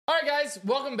guys,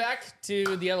 welcome back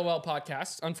to the LOL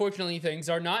podcast. Unfortunately, things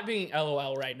are not being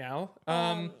LOL right now.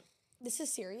 This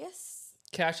is serious.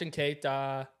 Cash and Kate,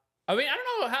 I don't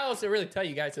know how else to really tell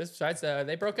you guys this besides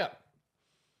they broke up.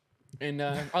 And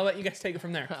I'll let you guys take it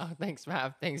from there. Oh, thanks,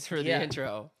 Mav. Thanks for the Yeah.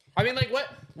 intro. I mean, like, what?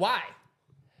 Why?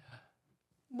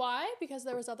 Why? Because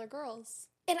there was other girls.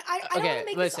 And I don't Okay, want to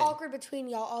make listen. this awkward between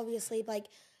y'all, obviously. Like,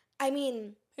 I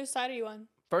mean, Whose side are you on?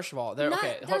 First of all, there's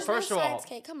First no of all, sides,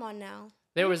 Kate. Come on now.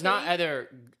 there was not other.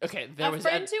 Okay, there A was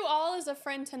friend to all is a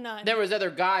friend to none. there was other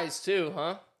guys too,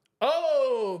 huh?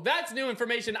 Oh, that's new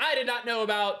information I did not know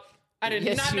about. I did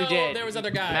Yes, not you know did. there was other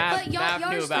guys. Mav, But y'all- Mav y'all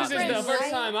knew are about This is friends, the first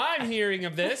right? time I'm hearing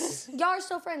of this. Y'all are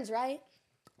still friends, right?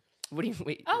 What do you?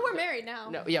 Wait, Oh, we're married now.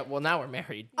 no, yeah. Well, now we're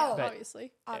married. Oh. but,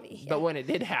 Obviously. Obviously. but when it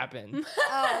did happen,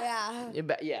 Oh,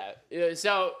 yeah.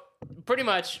 So pretty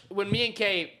much when me and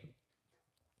Kate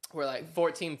were like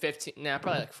 14, 15,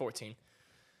 probably like 14.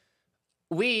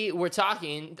 We were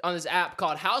talking on this app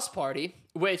called House Party,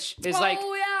 which is like,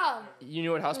 Oh, yeah. you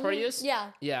know what House Party is?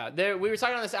 Yeah. Yeah, we were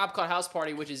talking on this app called House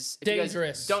Party, which is if you guys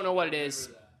Dangerous. don't know what it is.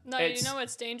 No, It's- you know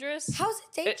what's dangerous? How's it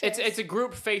dangerous? It's a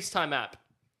group FaceTime app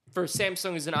for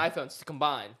Samsungs and iPhones to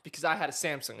combine because I had a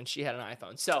Samsung and she had an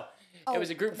iPhone. So it was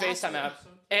a group that's FaceTime it. app.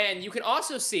 And you can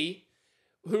also see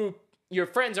who your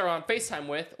friends are on FaceTime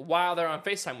with while they're on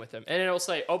FaceTime with them. And it'll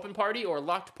say open party or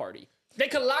locked party. They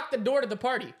could lock the door to the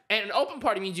party. And an open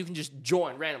party means you can just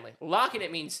join randomly. Locking it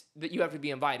means that you have to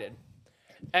be invited.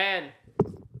 And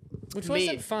Which Me.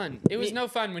 wasn't fun. It was Me. no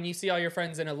fun when you see all your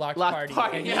friends in a locked, locked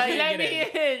party. and you Yeah, can't let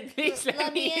get me in. in. Please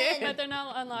let me in. But they're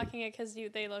not unlocking it because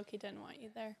they low-key didn't want you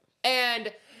there.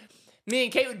 And me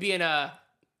and Kate would be in a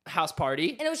house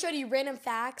party. And it'll show you random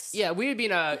facts. Yeah, we would be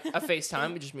in a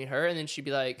FaceTime, just me and her, and then she'd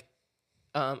be like,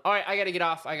 all right, I gotta get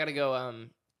off. I gotta go,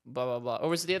 blah, blah, blah. Or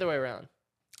was it the other way around?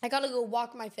 I gotta go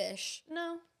walk my fish.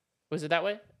 No, Was it that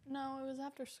way? no, it was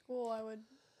after school. I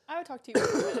would talk to you.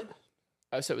 For a minute.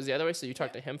 Oh, so it was the other way? So you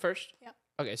talked to him first? Yeah.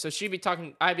 Okay, so she'd be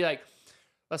talking, I'd be like,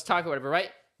 let's talk or whatever, right?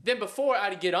 Then before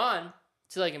I'd get on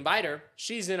to like invite her,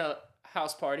 she's in a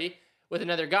house party with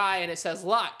another guy and it says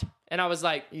locked. And I was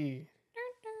like, Kate!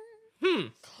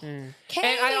 and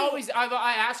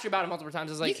I asked her about it multiple times.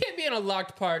 I was You like, can't be in a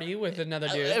locked party with another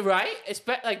dude. right?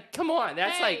 Like, come on.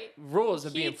 That's Hey, like rules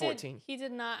of He being did- 14. He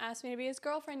did not ask me to be his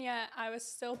girlfriend yet. I was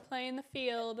still playing the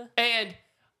field. And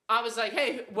I was like,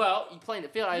 hey, well, you playing the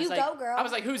field. I was You like, go, girl. I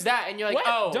was like, who's that? And you're like, What?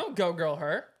 oh. Don't go girl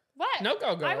her. What? No,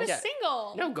 go girl. I was Yeah.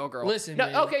 single. No, go girl. Listen, No,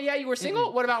 man. okay, yeah, you were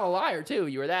single. What about a liar too?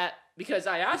 You were that because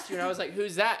I asked you and I was like,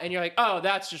 "Who's that?" And you're like, "Oh,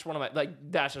 that's just one of my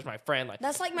that's just my friend." Like,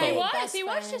 That's like my He was. best He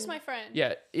was friend. just my friend.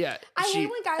 yeah, yeah. I she- hate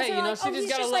when guys Hey, are you know, like, she oh, just he's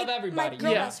gotta just love like everybody. my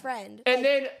girl Yeah. best friend. And Like,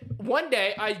 then one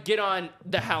day I get on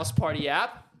the house party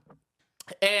app,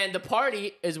 and the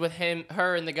party is with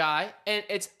her, and the guy, and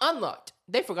it's unlocked.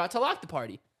 They forgot to lock the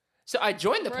party, so I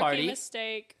joined the Rookie party.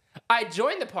 mistake. I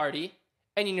joined the party,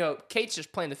 and Kate's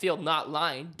just playing the field, not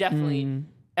lying. Definitely,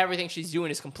 everything she's doing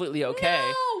is completely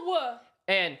okay. No!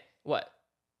 And what?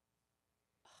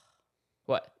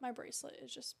 What? My bracelet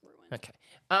is just ruined. Okay.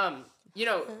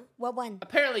 what one?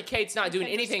 Apparently Kate's not doing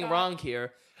Kendra anything Scott. wrong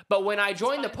here. But when I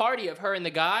join the fine. party of her and the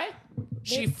guy,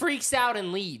 she freaks out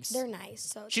and leaves. They're nice.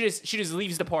 So She just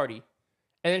leaves the party,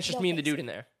 and then it's just They'll me and the fix dude in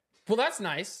there. Well, that's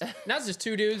nice. Now it's just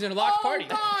two dudes in a locked party.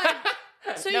 God.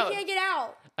 So No. you can't get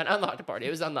out. An unlocked party. It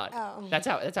was unlocked. Oh. That's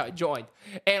how I joined.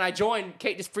 And I joined.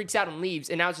 Kate just freaks out and leaves,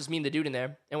 and now it's just me and the dude in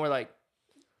there, and we're like,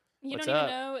 You What's don't up?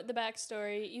 even know the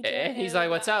backstory. You don't and he's know like,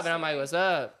 the "What's up?" And I'm like, backstory. "What's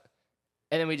up?"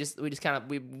 And then we just kind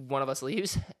of one of us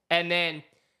leaves, and then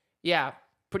yeah,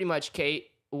 pretty much Kate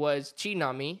was cheating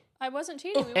on me. I wasn't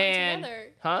cheating. We went And together.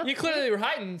 huh? You clearly were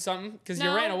hiding something because you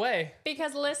No. ran away.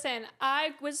 Because listen,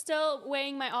 I was still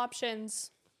weighing my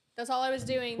options. That's all I was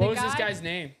doing. What The was this guy- guy's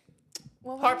name?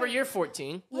 Well, Harper, you're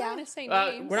 14. We're Yeah. not gonna say Uh,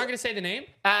 names. We're not going to say the name.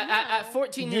 At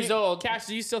 14 years old, Cash,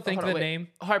 do you still think Hold the on, wait. name?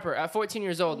 Harper, at 14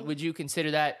 years old, would you consider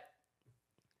that?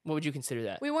 What would you consider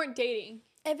that? We weren't dating.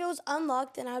 If it was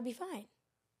unlocked, then I would be fine.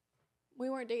 We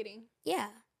weren't dating. Yeah.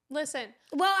 Listen,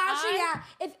 Well, actually, I-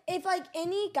 yeah. If like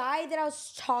any guy that I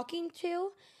was talking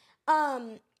to,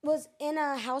 was in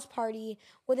a house party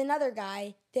with another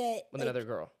guy that With like, another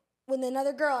girl. with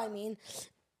another girl, I mean,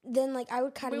 then like I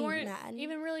would kind we of be weren't mad.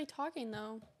 even really talking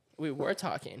though. We were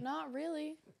talking. Not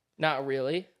really. Not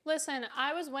really. Listen,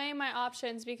 I was weighing my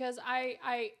options because I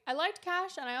liked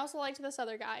Cash and I also liked this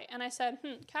other guy. And I said,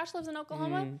 Cash lives in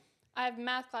Oklahoma. I have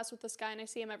math class with this guy and I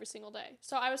see him every single day.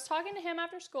 So I was talking to him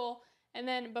after school. And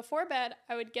then before bed,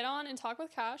 I would get on and talk with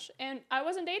Cash. And I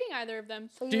wasn't dating either of them.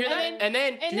 So Do you hear were- that? And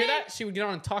then, Do you hear that? She would get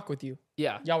on and talk with you.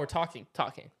 yeah, Y'all were talking.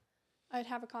 talking. I'd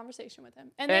have a conversation with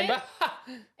him. And And, then,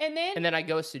 and then, and then I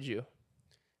ghosted you.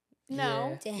 No.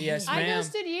 Yeah. Dang. Yes, I ma'am.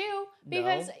 ghosted you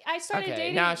because I started Okay,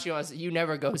 dating. now she wants. You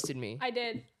never ghosted me. I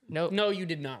did. No, No, you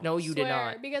did not. no, you did Swear,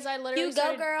 not. because I literally You go,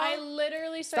 started, girl. I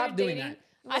literally started Stop doing dating. that.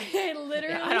 I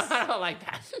literally I don't like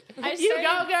that. I You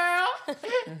started-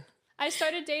 go, girl. I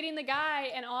started dating the guy,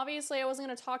 and obviously I wasn't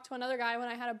gonna talk to another guy when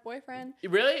I had a boyfriend.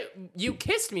 Really? You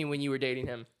kissed me when you were dating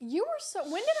him. You were so.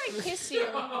 When did I kiss you?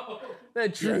 The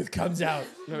truth comes out.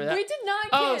 Remember that? We did not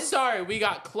kiss. Oh, sorry. We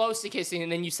got close to kissing,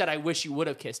 and then you said, "I wish you would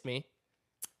have kissed me."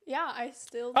 Yeah, I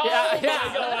still. Oh, Yeah, my yeah,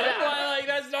 God. yeah. Why, like,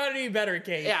 that's not any better,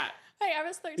 Kate. Yeah, Hey, I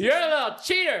was 13. you're a little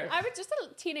cheater. I was just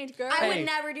a teenage girl. I Hey. would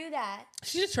never do that.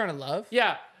 She's just trying to love.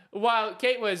 Yeah. While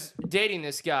Kate was dating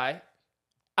this guy,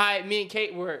 me and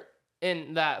Kate were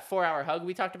in that 4-hour hug.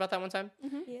 We talked about that one time,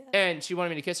 Yeah. and she wanted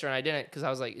me to kiss her, and I didn't because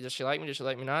I was like, "Does she like me? Does she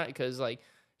like me not?" Because like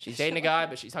she's dating a guy,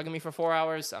 but she's hugging me for 4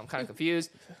 hours. So I'm kind of confused.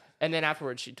 And then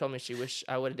afterwards, she told me she wished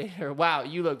I would have dated her. Wow,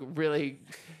 you look really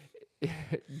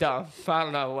dumb. I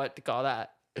don't know what to call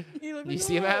that. You look You like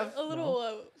see him, Av? a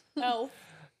little elf.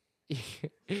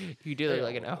 You do look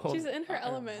like an elf. She's in her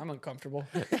element. I'm uncomfortable.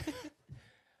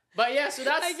 But yeah, so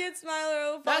that's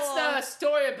Smiler. that's the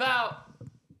story about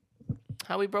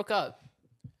how we broke up.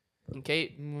 And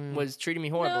Kate was treating me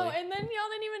horribly. No, and then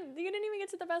you didn't even get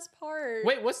to the best part.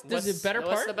 Wait, what's the better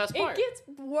what's part? the best It part? gets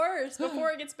worse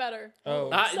before it gets better. Oh.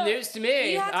 So- News to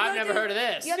me. You have to I've go never through- heard of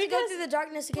this. You have to go Because- through the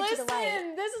darkness to get to the light.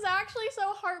 Listen, this is actually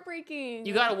so heartbreaking.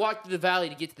 You gotta walk through the valley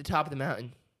to get to the top of the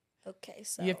mountain. Okay,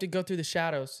 so You have to go through the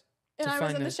shadows. and to I was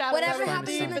find in the the- shadows. whatever I was find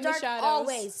happens the in sun. the dark shadows.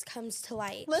 always comes to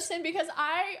light. Listen, because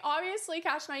I obviously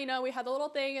Cash and I, we had the little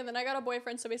thing, and then I got a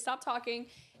boyfriend, so we stopped talking,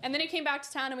 and then he came back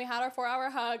to town, and we had our 4-hour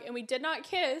hug, and we did not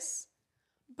kiss.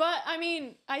 But I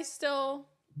mean, I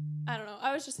don't know.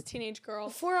 I was just a teenage girl.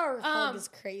 4-hour hug is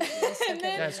crazy. I still and can't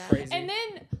then- do That's that. crazy. And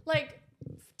then, like,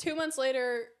 2 months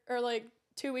later, or like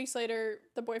 2 weeks later,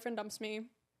 the boyfriend dumps me.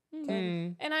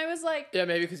 Mm. And I was like, Yeah,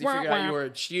 maybe because you Wah, figured out wah. you were a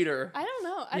cheater. I don't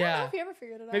know. I don't Yeah. know if he ever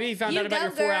figured it out. Maybe he found You out about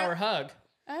go, your 4-hour girl. hug.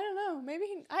 I don't know. Maybe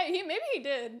he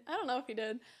did. I don't know if he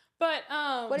did. But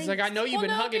What He's did like, I know you've been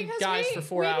hugging because guys for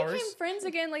 4 hours. We became friends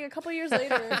again like a couple years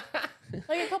later.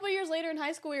 Like a couple years later in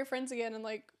high school, we were friends again, and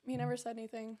like he never said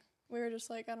anything. We were just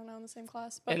like, I don't know, in the same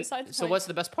class. But And besides the so point, what's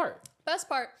the best part? best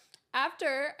part?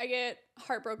 After I get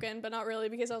heartbroken, but not really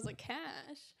because I was like, Cash.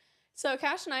 So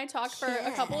Cash and I talked for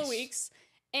a couple of Cash. weeks,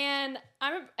 and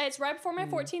it's right before Mm. my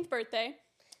 14th birthday.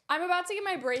 I'm about to get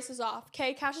my braces off.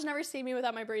 Okay, Cash has never seen me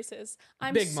without my braces.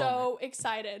 I'm Big so moment.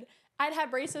 excited. I'd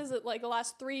had braces at like the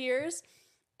last 3 years.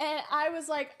 And I was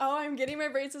like, oh, I'm getting my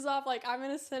braces off. Like, I'm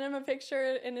going to send him a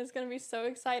picture, and it's going to be so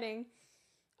exciting.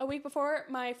 A week before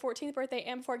my 14th birthday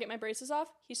and before I get my braces off,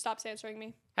 he stops answering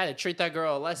me. I had to treat that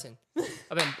girl a lesson.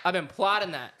 I've been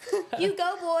plotting that. You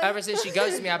go, boy. Ever since she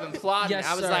ghosted me, I've been plotting. Yes,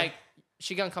 I was sir. like,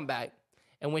 she gonna come back.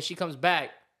 And when she comes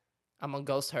back, I'm gonna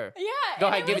ghost her. Yeah. Go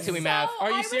and ahead, give it was to me, Mav. Are I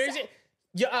you was- serious?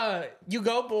 You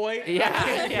go, boy. Yeah,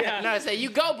 Yeah. yeah. No, I say, you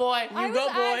go, boy. I You go,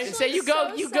 was boy. actually Say, you go-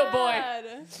 so you go, boy. sad.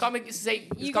 Call me, say,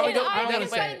 You call me go- go. I no, wanna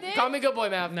say it. Call me good boy,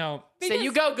 Mav. No, Say,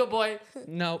 you go, good boy.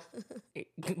 no. You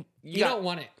You got- don't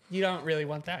want it. You don't really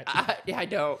want that. Yeah, I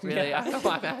don't really. I don't know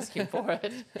why I'm asking for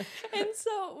it. And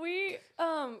so we,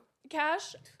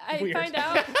 Cash, I Weird. find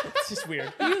out It's just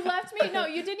weird. you left me. No,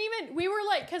 you didn't even. We were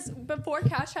like, because before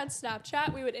Cash had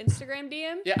Snapchat, we would Instagram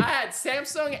DM. Yeah, I had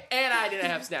Samsung and I didn't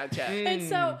have Snapchat. And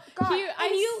so God, he,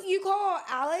 and you call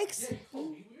Alex?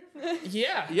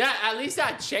 Yeah. Yeah, at least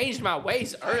I changed my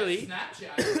ways early.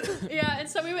 yeah, and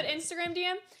so we would Instagram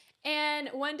DM. And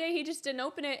one day he just didn't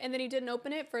open it, and then he didn't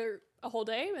open it for a whole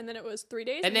day, and then it was 3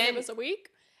 days, and then it then- was a week.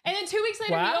 And then 2 weeks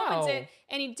later, he Wow. opens it,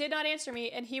 and he did not answer me,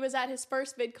 and he was at his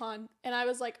first VidCon, and I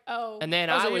was like, oh. And then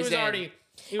Oh, so I he was was in, already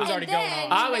And going then-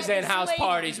 on. I was in this house lady.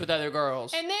 parties with other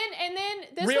girls. And then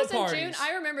this Real was in June. parties.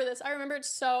 I remember this. I remember it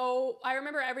so. I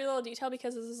remember every little detail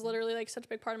because this is literally like such a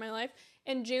big part of my life.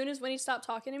 And June is when he stopped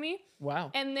talking to me.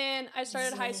 Wow. And then I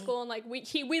started high school, and like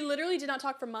we literally did not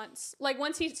talk for months. Like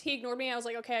once he ignored me, I was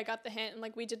like, okay, I got the hint, and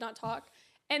like we did not talk.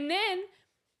 And then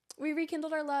we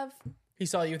rekindled our love. He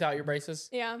saw you without your braces.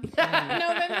 Yeah.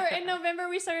 In November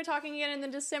we started talking again, and then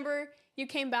December you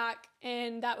came back,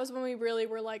 and that was when we really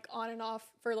were like on and off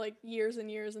for like years and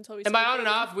years until we. And by started on and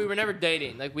dating. off, we were never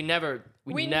dating. Like we never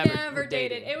We were never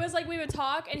dated. It was like we would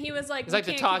talk, and he was like, It's like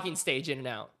the talking stage in and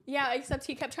out. Yeah, except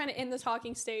he kept trying to end the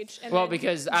talking stage. And Well, then-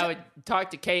 because I would talk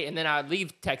to Kate, and then I would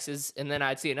leave Texas, and then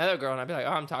I'd see another girl, and I'd be like,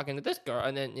 oh, I'm talking to this girl,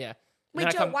 and then yeah. Wait, Then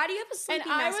I Joe, come- why do you have a and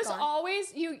sleeping I mask was on?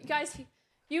 always you guys.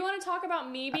 You want to talk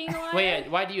about me being a liar? Wait,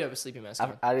 why do you have a sleeping mask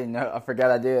on? I didn't know. I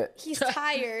forgot I did. He's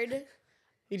tired.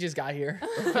 He just got here.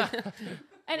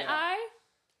 And I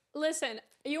listen.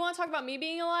 You want to talk about me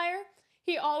being a liar?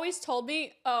 He always told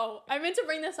me, oh, I meant to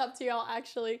bring this up to y'all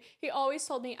actually. He always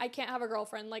told me I can't have a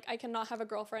girlfriend. Like, I cannot have a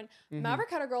girlfriend.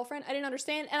 Maverick had a girlfriend. I didn't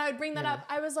understand. And I would bring that up.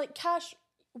 I was like, Cash,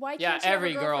 why Yeah, can't you have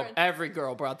a girlfriend? every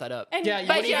girl brought that up. And Yeah, you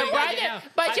But wouldn't your even break it down.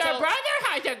 brother, I tell- has a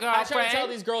I try to tell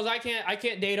girlfriend. these girls I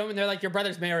can't date them, and they're like, your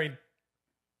brother's married.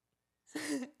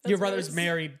 Your brother's worse.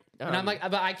 married. And I'm like,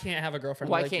 but I can't have a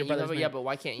girlfriend. Why They're like, can't your you? brother's Yeah, married. but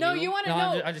why can't you? No, you want to No,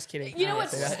 know. I'm just kidding. You know I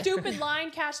what didn't say that. stupid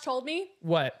line Cash told me?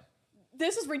 What?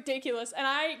 This is ridiculous. And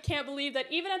I can't believe that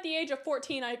even at the age of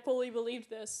 14, I fully believed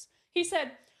this. He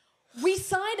said, we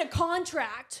signed a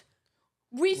contract.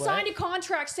 We signed a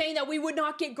contract saying that we would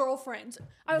not get girlfriends.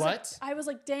 I was What?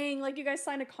 like, dang, like you guys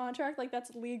signed a contract, like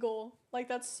that's legal, like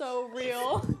that's so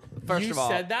real. First You of all,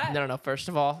 said that? No. First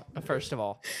of all, No. First He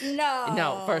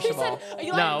of all, He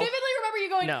no. said, I vividly remember you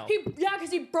going, No.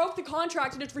 because he broke the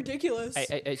contract and it's ridiculous.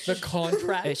 The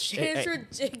contract? It's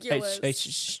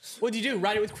ridiculous. What'd you do?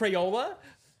 Write it with Crayola?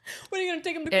 What are you gonna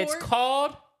take him to It's court?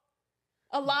 called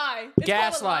A lie. It's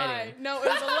called a lie. Gaslighting. No, it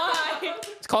was a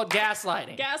lie.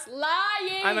 gaslighting.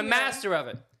 Gaslighting. I'm a master of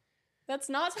it. That's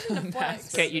not something to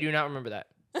flex. Okay, you do not remember that.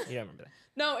 You don't remember that.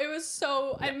 No, it was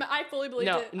so. I fully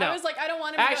believed No, it. no. I was like, I don't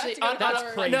want him Actually, to go that's to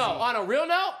court. crazy. No, on a real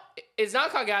note, it's not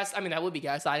called gas. I mean, that would be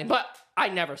gaslighting, but I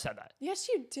never said that. Yes,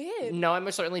 you did. No, I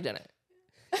most certainly didn't.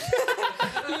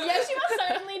 Yes, you most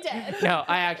certainly did. No,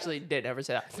 I actually did never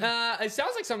say that. It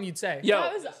sounds like something you'd say. Yo,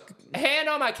 That was- hand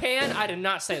on my can, I did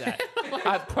not say that.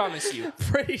 I promise you.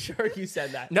 Pretty sure you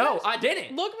said that. No, I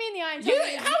didn't. Look me in the eye and You, tell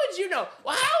me. how would you know?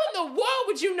 Well, how in the world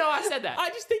would you know I said that? I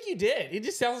just think you did. It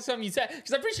just sounds like something you said.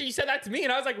 Because I'm pretty sure you said that to me,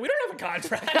 and I was like, we don't have a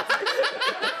contract.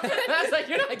 I was like,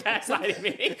 you're not gaslighting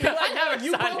me. I never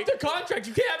You signed broke it. the contract.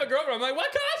 You can't have a girlfriend. I'm like,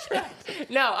 what contract?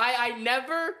 No, I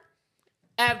never,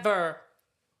 ever.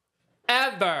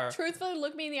 Truthfully,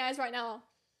 look me in the eyes right now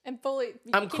and fully.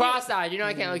 I'm cross-eyed. You know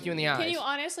I can't look you in the eyes. Can you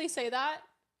honestly say that?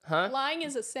 Huh? Lying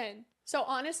is a sin. So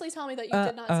honestly, tell me that you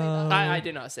did not say that. I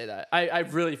did not say that. I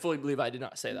really fully believe I did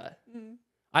not say that.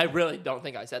 I really don't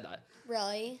think I said that.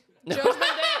 Really? Judgment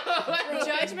day.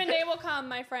 Judgment day will come,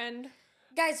 my friend.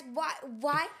 Guys,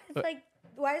 why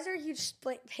is there a huge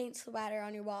paint splatter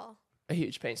on your wall? A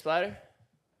huge paint splatter?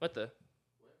 What the?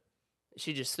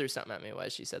 She just threw something at me. Why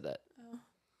she said that?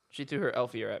 She threw her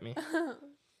elf ear at me.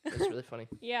 That's really funny.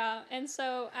 Yeah, and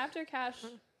so after Cash.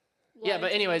 Yeah, lied but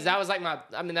to anyways, me- that was like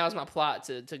that was my plot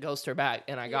to ghost her back,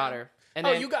 and I got her. And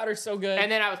Oh, then, you got her so good. And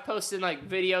then I was posting like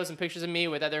videos and pictures of me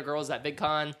with other girls at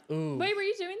VidCon. Ooh. Wait, were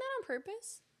you doing that on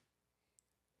purpose?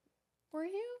 Were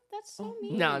you? That's so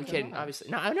mean. No, I'm kidding. Obviously,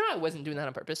 no, I know I wasn't doing that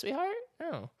on purpose, sweetheart.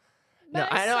 No, But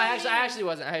I know. it's so I mean. actually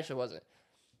wasn't. I actually wasn't.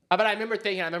 But I remember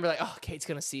thinking. I remember like, oh, Kate's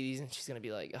gonna see these, and she's gonna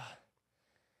be like, oh.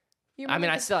 You I mean,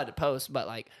 remember I still had to post, but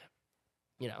like,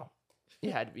 you know,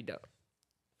 it had to be done.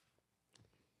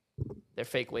 They're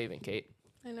fake waving, Kate.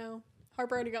 I know.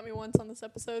 Harper already got me once on this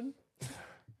episode.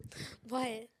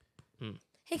 What? Hmm.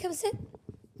 Hey, come sit.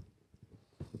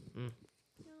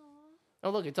 Oh,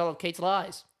 look, it's all of Kate's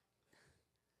lies.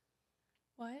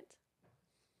 What?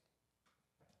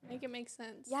 Make it make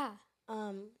sense. Yeah.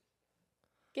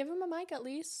 Give him a mic at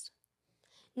least.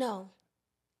 No.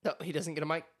 No, he doesn't get a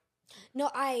mic. No,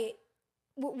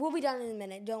 we'll be done in a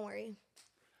minute. Don't worry.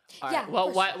 All Yeah, right. Well,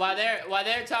 for while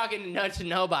they're talking to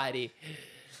nobody,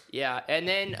 yeah, and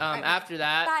then after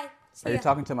that, Bye. See Are you ya.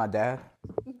 talking to my dad?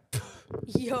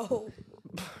 Yo.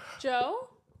 Joe,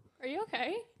 are you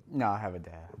okay? No, I have a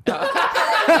dad.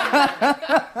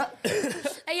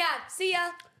 Yeah. See ya.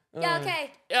 Yeah.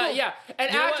 Okay. Cool. yeah,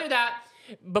 and You know after what? that,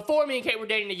 before me and Kate were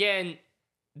dating again,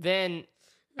 then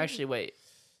actually wait,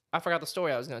 I forgot the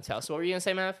story I was gonna tell. So what were you gonna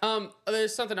say, Mav?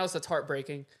 There's something else that's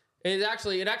heartbreaking. It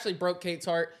actually broke Kate's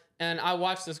heart, and I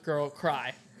watched this girl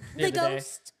cry. The other day.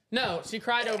 ghost. No, she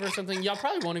cried over something y'all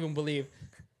probably won't even believe.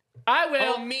 I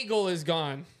will. Omegle is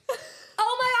gone.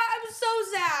 Oh my god, I'm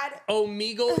so sad.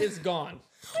 Omegle is gone.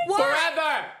 What?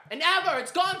 Forever and ever.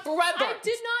 It's gone forever. I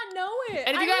did not know it.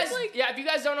 And if you I guys, was like, if you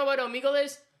guys don't know what Omegle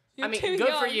is, I You're mean, too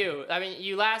good for young. you. I mean,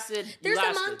 you lasted. There's you a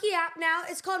lasted. monkey app now.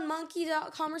 It's called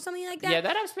monkey.com or something like that. Yeah,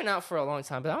 that app's been out for a long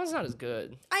time, but that one's not as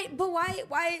good. But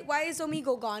why is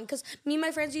Omegle gone? Because me and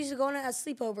my friends used to go on it as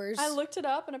sleepovers. I looked it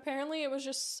up, and apparently it was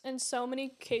just in so many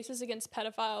cases against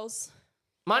pedophiles.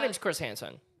 My name's Chris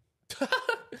Hansen,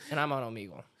 and I'm on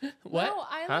Omegle. What? No,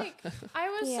 I Huh? I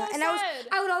was Yeah, so and sad.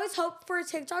 I would always hope for a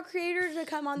TikTok creator to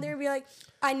come on there and be like,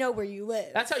 I know where you live.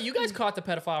 That's how you guys caught the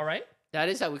pedophile, right? That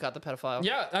is how we caught the pedophile.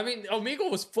 Yeah, I mean, Omegle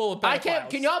was full of pedophiles. I can't.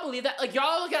 Can y'all believe that? Like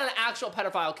y'all look at an actual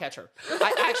pedophile catcher.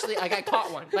 I actually, like, I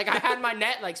caught one. Like I had my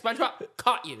net, like SpongeBob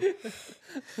caught you,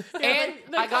 and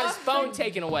the I got his cost- phone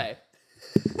taken away.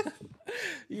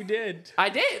 You did. I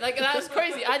did. Like, that was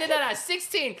crazy. I did that at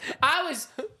 16. I was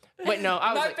My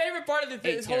like, favorite part of this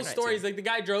 18 whole or story 19. is like the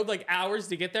guy drove like hours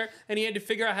to get there, and he had to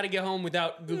figure out how to get home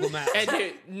without Google Maps. and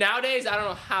dude, nowadays, I don't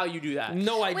know how you do that.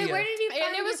 No idea. Wait, where did you find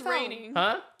And it was your phone? raining.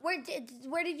 Huh?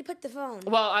 Where did you put the phone?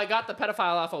 Well, I got the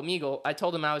pedophile off Omegle. I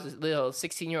told him I was a little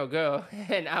 16-year-old girl,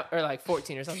 or like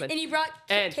 14 or something. And you brought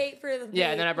And- Kate for the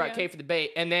Yeah, and then I brought Yeah. Kate for the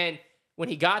bait. And then when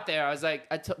he got there, I was like,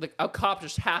 a cop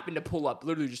just happened to pull up,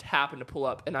 literally just happened to pull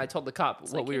up. And I told the cop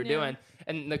what like we he were knew. doing.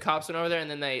 And the cops went over there, and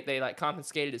then they like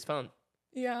confiscated his phone.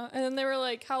 Yeah, and then they were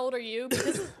like, "How old are you?"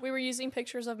 Because we were using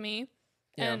pictures of me,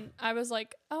 Yeah. and I was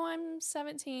like, "Oh, I'm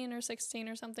 17 or 16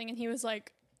 or something," and he was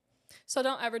like, "So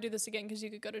don't ever do this again because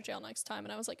you could go to jail next time."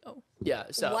 And I was like, "Oh, Yeah,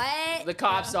 so What? the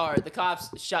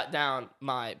cops shut down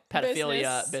my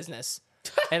pedophilia business.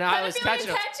 And I was catching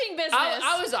them. catching business."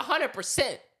 I was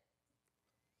 100%.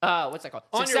 What's that called?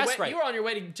 on your Success way, rate. you were on your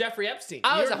way to Jeffrey Epstein.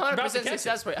 I You was were about to 100% catch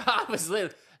success rate. I was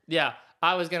literally, yeah.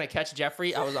 I was gonna catch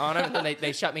Jeffrey. I was on him, and then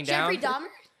they shut me down. Jeffrey Dahmer?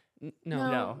 him.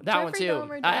 No, that one Jeffrey too.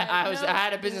 Dahmer died. I No.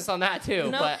 had a business on that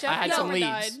too, No, but I had Jeffrey some Dahmer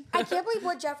leads. died. I can't believe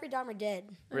what Jeffrey Dahmer did.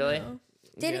 Really?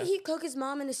 Didn't he cook his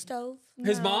mom in a stove?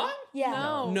 His No. mom? Yeah.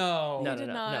 No. No. No, did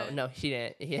no, not. no. He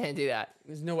didn't. He didn't do that.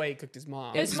 There's no way he cooked his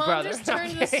mom. It's His his mom brother. just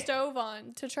turned the Okay. stove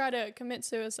on to try to commit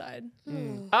suicide.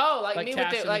 Oh, like Like me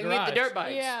Cash with in the the me with the garage. dirt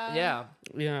bikes. Yeah. Yeah.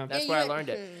 Yeah. That's Yeah, where I you- learned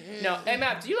it. No, hey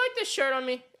Matt, do you like this shirt on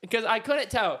me? Because I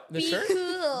couldn't tell. The Be shirt?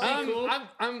 cool. cool.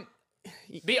 I'm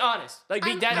Be honest. Like,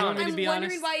 be dead You on want me me. to I'm be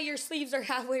wondering honest? why your sleeves are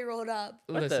halfway rolled up.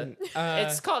 What listen. the?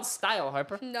 It's called style,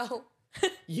 Harper. No.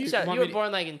 you, Shut up. want You were me to,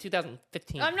 born like in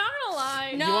 2015. I'm not gonna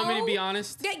lie. No. you want me to be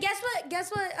honest? Guess what? Guess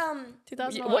what?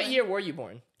 2011. What year were you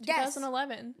born? Guess.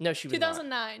 2011. No, she was not.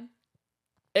 2009.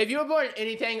 If you were born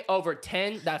anything over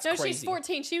 10, that's No, crazy. she's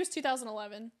 14. She was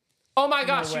 2011. Oh my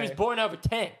gosh, No she was way. born over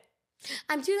 10.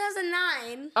 I'm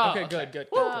 2009. Oh, Okay, good.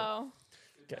 Oh.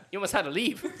 You almost had to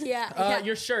leave. Yeah. yeah.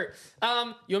 Your shirt. You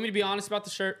want me to be honest about the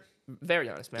shirt? Very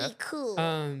honest, man. Be cool.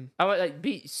 I would like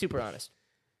be super honest.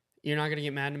 You're not gonna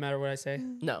get mad no matter what I say.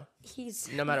 No,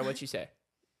 He's. no matter what you say.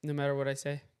 No matter what I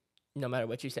say. No matter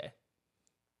what you say.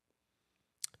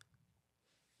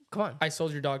 Come on. I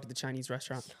sold your dog to the Chinese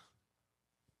restaurant.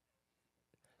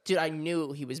 Dude, I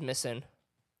knew he was missing.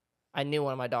 I knew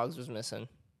one of my dogs was missing.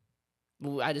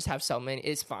 I just have so many.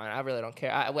 It's fine. I really don't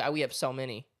care. We have so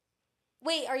many.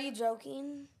 Wait, are you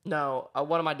joking? No,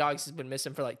 one of my dogs has been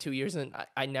missing for like 2 years, and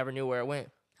I never knew where it went.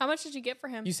 How much did you get for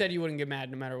him? You said you wouldn't get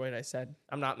mad no matter what I said.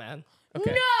 I'm not mad.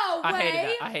 Okay. No I hated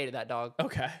way. that. I hated that dog.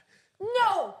 Okay.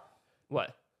 No.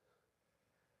 What?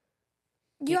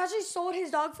 You actually sold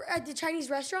his dog at the Chinese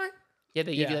restaurant? Yeah,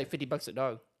 they give you Yeah. like $50 a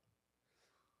dog.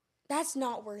 That's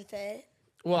not worth it.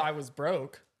 Well, I was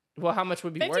broke. Well, how much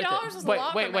would be worth it? $50 is a wait,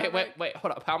 lot wait, for wait, wait, Maverick. wait.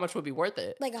 Hold up. How much would be worth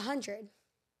it? Like 100.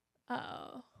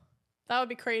 Oh. That would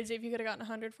be crazy if you could have gotten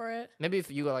 100 for it. Maybe if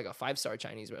you go like a 5-star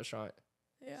Chinese restaurant.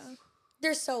 Yeah.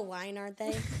 They're so wine, aren't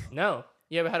they? No.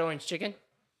 You ever had orange chicken?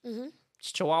 Mm-hmm.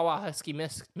 It's Chihuahua Husky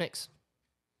mix.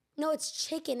 No, it's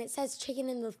chicken. It says chicken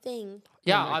in the thing.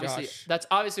 Yeah, my obviously. gosh. That's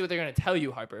obviously what they're going to tell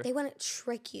you, Harper. They want to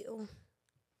trick you.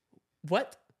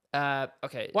 What?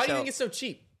 Okay. Why do so- you think it's so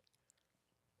cheap?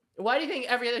 Why do you think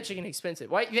every other chicken is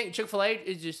expensive? Why do you think Chick-fil-A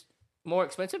is just more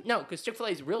expensive? No, because Chick-fil-A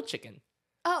is real chicken.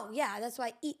 Oh, yeah. That's why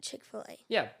I eat Chick-fil-A.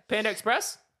 Yeah. Panda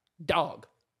Express, dog.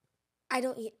 I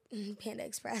don't eat Panda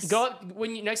Express. Go up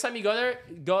next time you go there.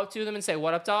 Go up to them and say,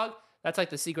 "What up, dog?" That's like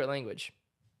the secret language.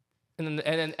 And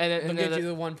then They'll get you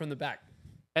the one from the back.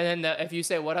 if you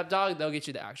say "What up, dog," they'll get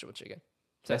you the actual chicken.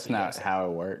 So That's what you gotta not say. how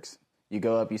it works. You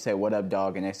go up, you say, "What up,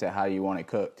 dog?" and they say, "How do you want it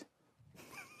cooked?"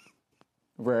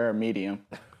 Rare or medium.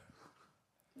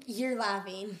 You're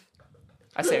laughing.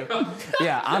 I say,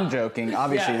 Yeah, I'm joking.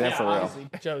 Obviously, they're for real. obviously,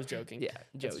 Joe's joking. yeah,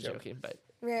 Joe's That's a joke. joking, but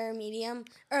Rare, medium.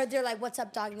 Or they're like, what's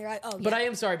up, dog? And they're like, oh, yeah. But I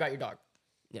am sorry about your dog.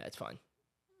 yeah, it's fine.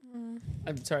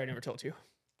 I'm sorry I never told you.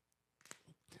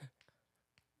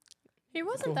 He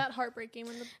wasn't Cool. that heartbreaking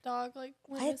when the dog like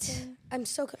went What? missing. I'm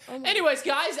so... Oh my Anyways,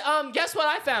 guys, guess what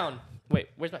I found? Wait,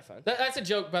 where's my phone? That's a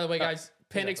joke, by the way, guys.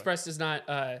 Panda yeah, Express does not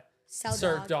Sell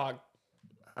serve dog.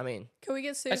 I mean, Can we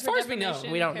get sued As for far as we know,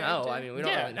 defamation we of don't know. character? I mean, we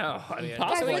don't Yeah. really know. I mean,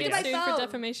 Possibly. Can we Look get at my sued for phone.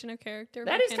 defamation of character?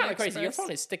 that by is Panda kind of crazy. Your Express?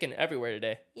 phone is sticking everywhere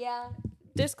today. Yeah.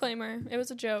 Disclaimer: it was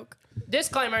a joke.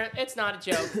 Disclaimer: it's not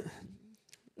a joke.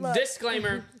 Look.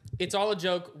 Disclaimer, it's all a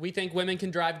joke. We think women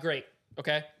can drive great,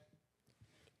 okay?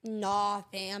 Nah,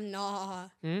 fam, nah.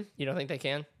 You don't think they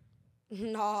can?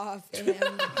 Nah,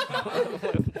 fam.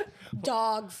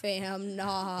 Dog, fam,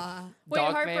 nah. Wait,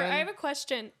 Dog Harper, fan? I have a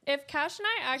question. If Cash and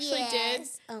I actually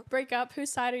Yes. Oh. did break up,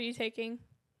 whose side are you taking?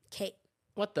 Kate.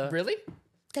 What the? Really?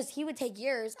 Because he would take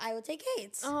yours, I would take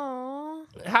Kate's. Oh.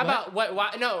 How about what?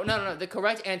 Why? No. The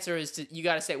correct answer is you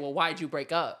got to say, well, why'd you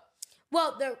break up?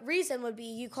 Well, the reason would be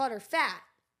you called her fat.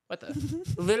 What the?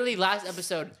 Literally last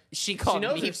episode, she called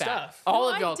knows me her fat. stuff. All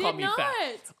No, of y'all I called did me fat.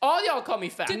 not. All y'all called me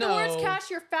fat. Did No. the words "Cash,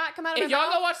 you're fat" come out of If my y'all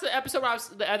mouth? go watch the episode where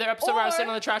the other episode where I was sitting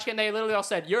Or- on the trash can, they literally all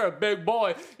said, "You're a big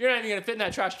boy. You're not even gonna fit in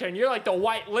that trash can. You're like the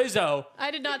white Lizzo." I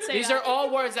did not say These that. are all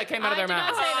words that came out of I their did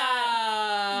not mouth. say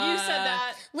that. You said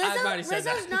that. I've already said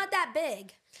Lizzo's that. not that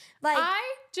big. Like,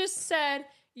 I just said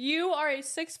you are a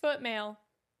 6-foot male.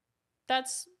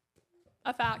 That's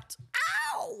a fact.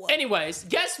 ow! Anyways,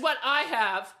 guess what I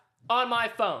have on my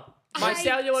phone? My I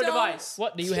cellular don't- device.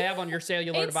 What do you have on your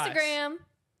cellular device? Instagram.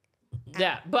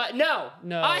 Yeah, but no.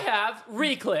 No. I have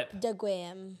Reclip. The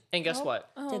Gwam. And guess what?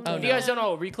 Oh, Oh, If you guys don't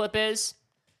know what Reclip is,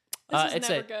 This is it's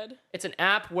never a good. it's an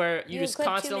app where you You just clip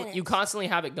 2 constantly you minutes. constantly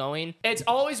have it going. It's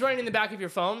always running in the back of your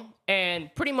phone,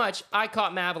 and pretty much I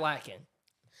caught Mav lacking.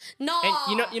 No.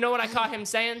 And you know what I caught him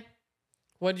saying?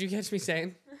 What did you catch me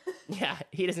saying? Yeah,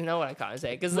 he doesn't know what I caught him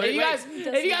saying. Because Wait, if you wait. guys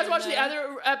Doesn't if you guys even watch the know.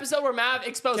 other episode where Mav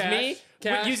exposed me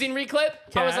Cash. using Reclip,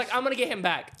 I was Cash. like, I'm gonna get him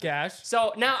back. Cash.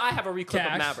 So now I have a Reclip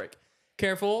Cash. of Maverick.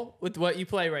 Careful with what you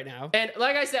play right now. And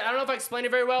like I said, I don't know if I explained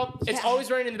it very well. It's Yeah.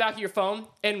 always running in the back of your phone,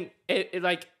 and it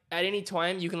like at any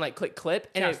time you can like click clip,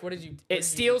 and Cash, what did you? it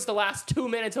steals the last 2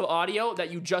 minutes of audio that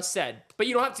you just said, but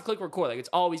you don't have to click record. Like it's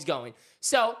always going.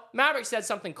 So Maverick said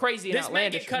something crazy and This may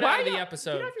outlandish. get cut Why out of the y'all-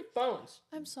 episode. Get off your phones.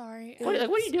 I'm sorry. What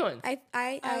are you doing?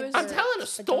 I was- I'm telling a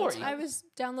story. I was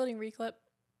downloading Reclip.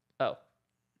 Oh,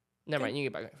 never mind. You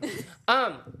get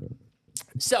back.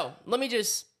 So let me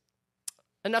just.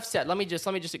 Enough said. Let me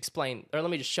just explain, or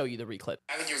let me just show you the Reclip.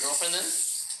 With your girlfriend then?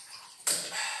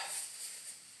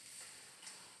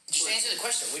 Just answer the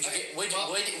question. Would you get? Would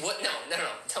you? What? No.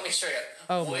 Tell me straight up.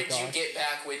 Oh my would you gosh. get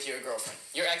back with your girlfriend,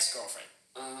 your ex-girlfriend?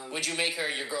 Would you make her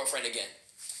your girlfriend again?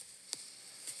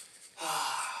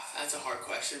 That's a hard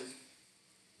question.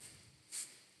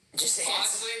 Just answer.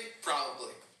 Honestly,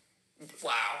 probably.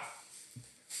 Wow.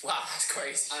 Wow, that's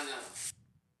crazy. I know.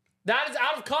 That is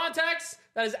out of context.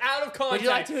 That is out of context. Would you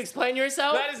like to explain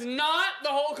yourself? That is not the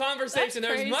whole conversation.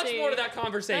 That's There's much crazy. more to that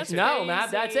conversation. No,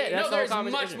 Matt, that's it. That's no, the whole there's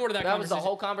conversation. much more to that That was conversation. the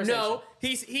whole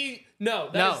conversation. No,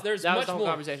 there's that much was the whole more.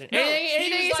 conversation. No,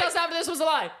 anything he was else like, after this was a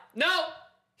lie. no,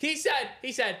 he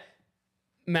said,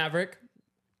 Maverick,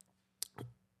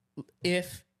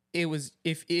 if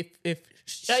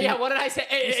she, Yeah, what did I say?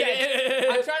 you said,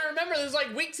 I'm trying to remember. This was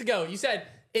like weeks ago. You said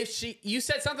you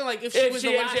said something like if she If was she-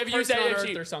 the if last she- if you person said on if Earth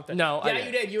she- or something. No, I yeah, didn't.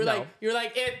 you did. You were No.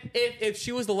 like if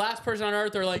she was the last person on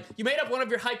Earth, or like you made up one of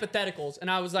your hypotheticals,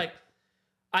 and I was like,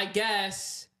 I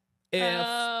guess if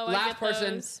Oh, I last get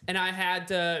person those. and I had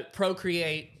to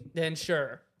procreate, then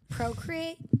sure.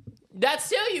 Procreate. That's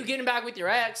still you getting back with your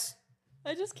ex.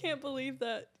 I just can't believe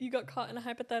that you got caught in a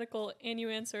hypothetical and you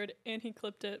answered and he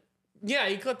clipped it. Yeah,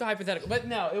 you clipped the hypothetical, but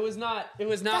no, it was not. It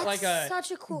was not That's like a such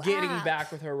a cool getting app.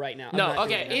 back with her right now. I'm No, not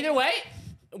okay. doing that. Either way,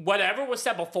 whatever was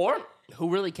said before,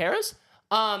 who really cares?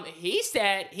 He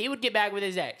said he would get back with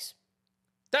his ex.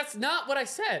 That's not what I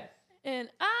said. And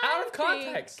Out of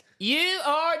context. You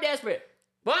are desperate.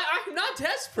 But I'm not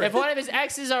desperate. If one of his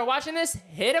exes are watching this,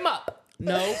 hit him up.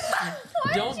 No,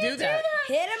 don't do that.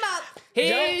 Hit him up.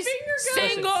 He's finger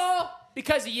guns. single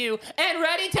because of you and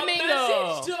ready to A mingle.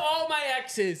 message to all my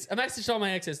exes. A message to all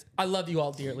my exes. I love you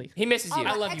all dearly. He misses you.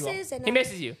 I love you all. Exes and He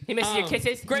misses you. He misses your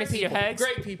kisses. He Great misses people. your hugs.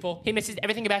 Great people. He misses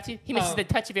everything about you. He misses Oh. the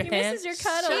touch of your he hands. misses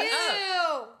your cuddle.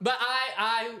 Ew. But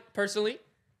I personally,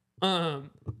 I'm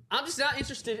just not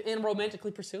interested in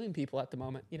romantically pursuing people at the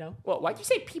moment. You know. Well, why'd you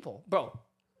say people, bro?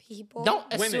 People. Don't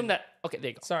assume Women. that. Okay, there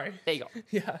you go. Sorry. There you go.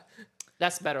 Yeah.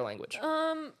 That's better language.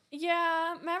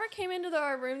 Yeah, Maverick came into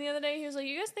our room the other day. He was like,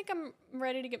 "You guys think I'm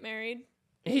ready to get married?"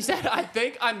 He said, "I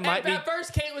think I might And be." at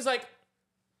first, Kate was like,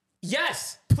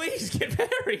 "Yes, please get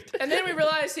married." And then we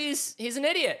realized he's an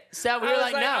idiot. So we I were was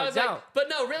like, I "No, was don't." like, but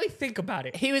no, really think about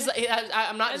it. He was like,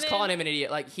 I'm not just then- calling him an idiot.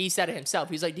 Like he said it himself.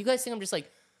 He's like, "Do you guys think I'm just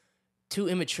like too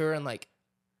immature and like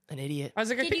an idiot?" I was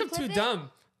like, I Did think you I'm too clip it?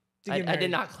 dumb. to I get married.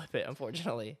 did not clip it,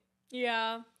 unfortunately.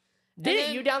 Yeah. Did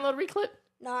then- you download Reclip?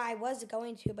 No, I was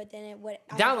going to, but then it would.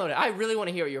 Download it. I really want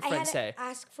to hear what your I had friends to say.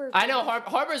 ask for. I know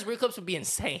Harbor's Reclips would be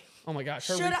insane. Oh my gosh,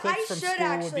 her Should reclips I from should school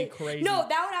actually? would be crazy. No,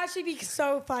 that would actually be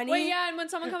so funny. Wait, yeah, and when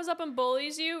someone comes up and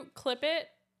bullies you, clip it.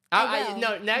 I will.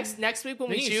 No, next week when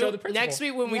Then we you show the shoot, principal. next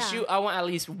week when we Yeah. shoot, I want at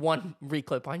least one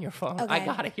Reclip on your phone. I Okay.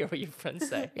 gotta hear what your friends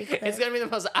say. Reclip. It's gonna be the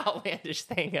most outlandish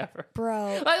thing ever.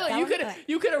 Bro. Like, that you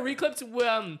would- could have reclipped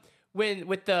when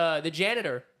with the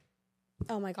janitor.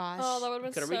 Oh my gosh. Oh, that would have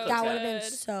been Could've so reclipped that that. would have been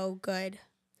good. so good.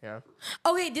 Yeah.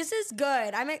 Okay, this is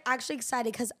good. I'm actually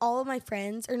excited because all of my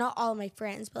friends, or not all of my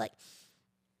friends, but like,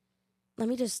 let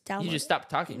me just download. You just it. stop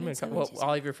talking. Give me some Well, juice.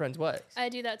 all of your friends what? I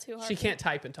do that too hard. She can't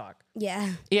type and talk.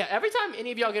 Yeah. Yeah, every time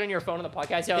any of y'all get on your phone on the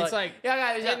podcast, y'all It's like,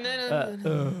 yeah, guys,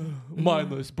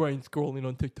 mindless brain scrolling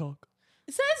on TikTok.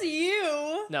 It says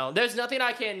you. No, there's nothing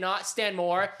I cannot stand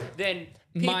more than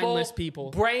Mindless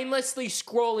people. brainlessly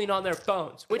scrolling on their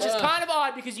phones, which is Ugh. kind of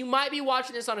odd because you might be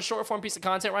watching this on a short form piece of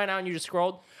content right now and you just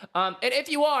scrolled. And if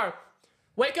you are,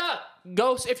 wake up.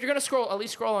 Go. If you're gonna scroll, at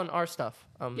least scroll on our stuff.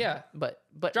 Yeah. But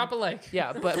Drop a like.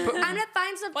 Yeah, but I'm gonna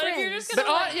find some What if friends. you're just but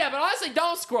gonna but honestly,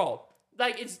 don't scroll.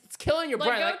 Like it's killing your like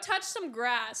brain. go Like, touch some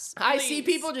grass? I see please.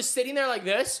 people just sitting there like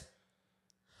this,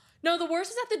 No, the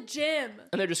worst is at the gym.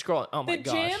 and they're just scrolling. Oh my The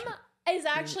gosh. gym is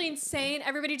actually insane.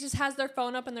 Everybody just has their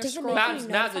phone up and they're Does it scrolling. make Matt's a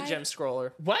notified? gym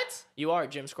scroller. What? You are a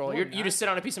gym scroller. No, I'm You not. just sit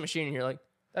on a piece of machine and you're like,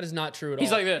 That is not true at all.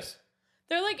 he's like this.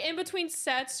 They're like in between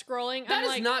sets scrolling. That I'm is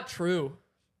like, not true.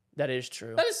 That is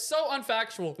true. That is so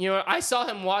unfactual. You know, I saw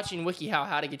him watching WikiHow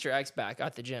how to get your ex back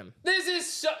at the gym. This is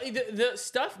so the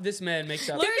stuff this man makes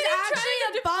up. Look There's at him actually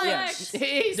trying to a bunch. deflect.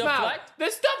 He smiled. Deflect? The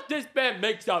stuff this man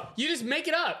makes up. You just make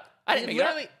it up. I didn't You make it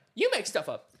up. literally- You make stuff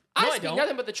up. No, I I speak don't.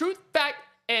 nothing but the truth, fact,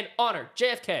 and honor.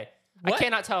 JFK. I What?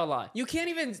 cannot tell a lie. You can't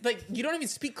even you don't even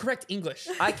speak correct English.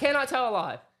 I cannot tell a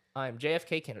lie. I am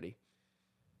JFK Kennedy.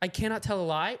 I cannot tell a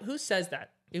lie. Who says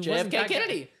that? It JFK wasn't that guy.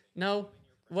 Kennedy. No,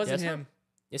 it wasn't Yes, him.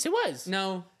 Yes, it was.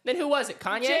 No. Then who was it?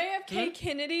 Kanye? JFK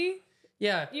Kennedy.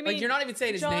 Yeah. You like mean you're not even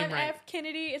saying his John name right. F.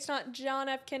 Kennedy. It's not John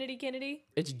F. Kennedy. Kennedy.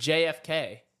 It's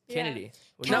JFK Kennedy.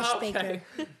 Cash No, Baker. okay.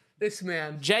 This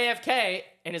man. JFK,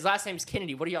 and his last name's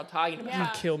Kennedy. What are y'all talking about?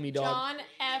 Yeah. kill me, dog. John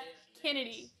F.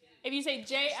 Kennedy. If you say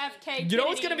JFK Kennedy, You know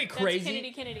what's gonna be that's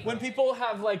crazy? Kennedy. When people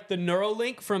have like the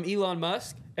Neuralink from Elon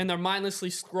Musk and they're mindlessly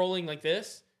scrolling like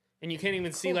this, and you can't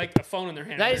even see like a phone in their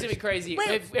hand. That is gonna be crazy.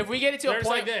 Wait. If we get it to a There's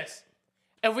point, like this.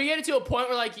 if we get it to a point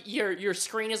where like your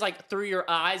screen is like through your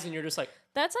eyes and you're just like,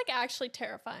 That's like actually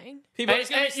terrifying. People are and, just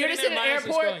gonna be and you're sitting just in there an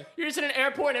mindlessly airport. scrolling. You're just in an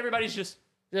airport and everybody's just.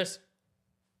 This.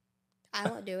 I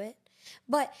won't do it.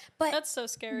 But That's so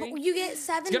scary. you get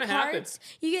 7 gonna happen. cards.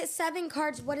 You get 7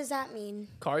 cards. What does that mean?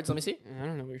 Cards. Let me see. I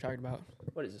don't know what you're talking about.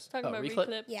 What is this? Talking about reclip.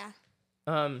 reclip. Yeah.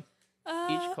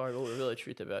 Each card will reveal the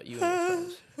truth about you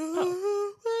and your friends.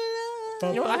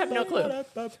 You know what? I have no clue.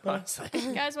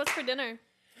 Honestly. Guys, what's for dinner?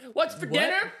 What's for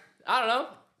dinner? I don't know.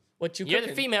 What you You're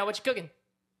cooking? the female. What you cooking?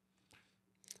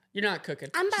 You're not cooking.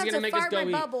 I'm She's about gonna to make us fart go my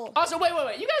eat. bubble. Also, wait. You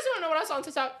guys don't know what I saw on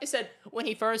TikTok? It said when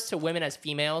he refers to women as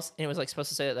females, and it was like supposed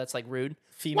to say that that's like rude.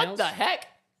 Females? What the heck?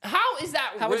 How is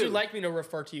that How rude? would you like me to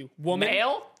refer to you? Woman?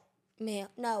 Male? Male.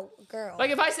 No, girl.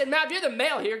 Like if I said, Matt, you're the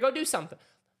male here, go do something.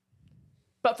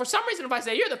 But for some reason, if I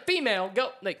say you're the female,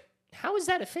 go like, how is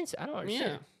that offensive? I don't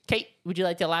understand. Yeah. Kate, would you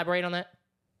like to elaborate on that?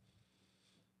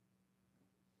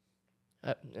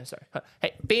 No, sorry.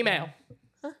 Hey, female.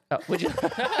 Oh, would you?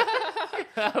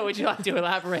 Would you like to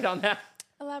elaborate on that?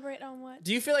 Elaborate on what?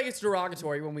 Do you feel like it's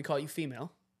derogatory when we call you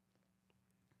female?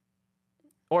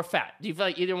 Or fat? Do you feel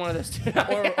like either one of those two?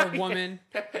 Or woman?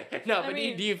 No, but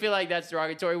mean- do you feel like that's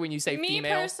derogatory when you say Me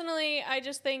female? personally, I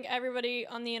just think everybody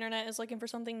on the internet is looking for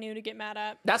something new to get mad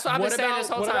at. That's what I've been saying this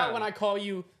whole what time. about when I call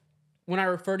you, when I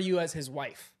refer to you as his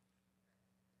wife?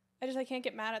 I can't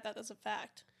get mad at that. That's a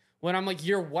fact. When I'm like,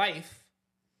 your wife.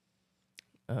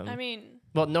 I mean,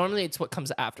 Well, normally it's what comes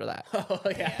after that. Oh,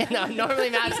 yeah. No, normally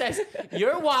Matt says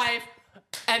your wife,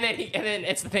 and then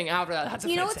it's the thing after that. That's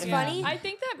You know what's offensive. funny? I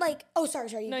think that Like, oh, sorry,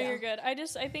 you no, go. you're good. I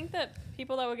think that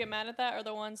people that would get mad at that are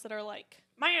the ones that are like,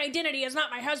 my identity is not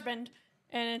my husband,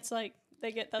 and it's like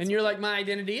they get that's And you're like, my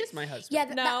identity is my husband.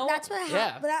 Yeah, No. that's what Yeah.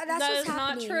 happened. That's that what's is not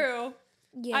happening. true.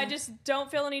 Yeah. I just don't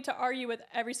feel the need to argue with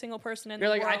every single person in You're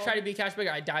the like, world. I try to be Cash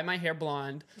Bigger. I dye my hair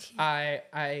blonde.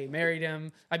 I married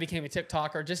him. I became a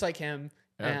TikToker just like him.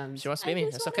 And She wants to be me.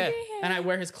 That's okay. I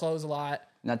wear his clothes a lot.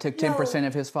 And I took 10%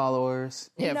 of his followers.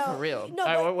 Yeah, No, for real. no, All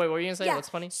right, but- wait, what were you gonna say? Yeah. What's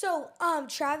funny? So,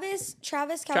 Travis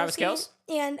Travis Kelce Kelce?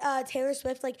 and Taylor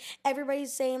Swift, like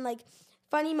everybody's saying like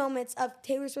funny moments of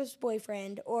Taylor Swift's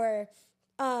boyfriend or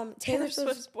Taylor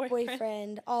Swift's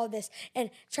boyfriend, all of this, and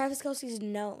Travis Kelce's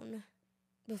known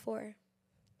before.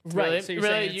 Right. Really? So you're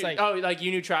really? saying it's like, like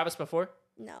you knew Travis before?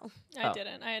 No, I Oh.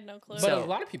 didn't. I had no clue. but a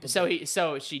lot of people.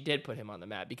 So she did put him on the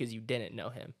map because you didn't know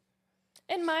him.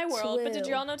 in my world, but did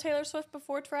True. y'all know Taylor Swift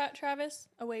before Travis?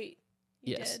 Oh wait,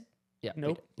 you Yes. did. Yeah. we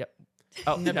Nope. did. Yep.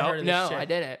 Oh Never no, heard of this no, chick. I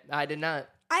didn't. I did not.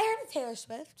 I heard of Taylor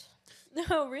Swift.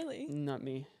 No, really. Not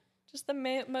me. Just the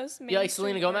most. You like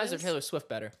Selena mainstream Gomez or artists. Taylor Swift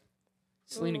better?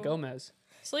 Selena Ooh. Gomez.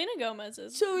 Selena Gomez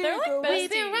is. Selena They're like Gomez. besties.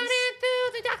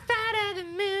 through the dark side of the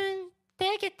moon.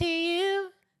 Take it to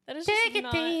you. That is Take just it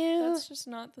not. to you. That's just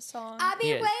not the song. I'll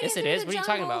be waiting Yes, it through is. the What are you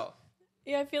talking jungle. about?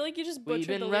 Yeah, I feel like you just butchered We've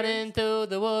been the running lyrics. through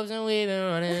the wolves and we've been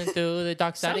running through the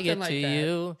dark side to get Something like to that.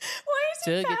 you. Why is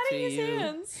he To get patting to his you.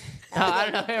 hands? I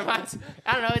don't know. It reminds.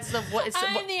 I don't know. It's the what? It's the,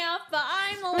 I'm the alpha.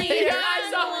 I'm the leader. yeah,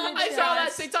 I'm the one I to saw that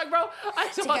trust. TikTok, bro. I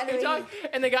saw Together TikTok,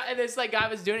 and this guy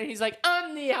was doing it. He's like,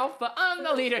 "I'm the alpha. I'm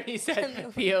the leader." And he said,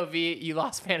 "POV, you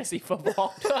lost fantasy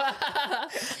football." No,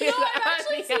 I've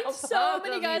actually seen so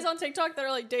many guys on TikTok that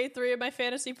are like day 3 of my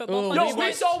fantasy football. Ooh, funny No,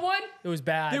 we stories. saw one. It was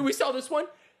bad. Dude, we saw this one.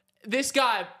 This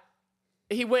guy,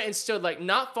 he went and stood like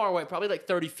not far away, probably like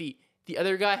 30 feet. The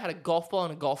other guy had a golf ball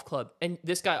and a golf club. And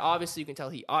this guy, obviously, you can tell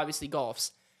he obviously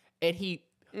golfs. And he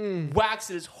whacks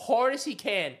it as hard as he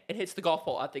can and hits the golf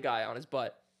ball at the guy on his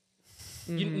butt.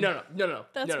 No.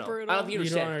 That's no. brutal. I don't think you You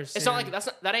don't understand. It's not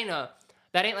understand. like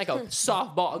that ain't like a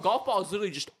soft ball. A golf ball is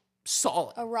literally just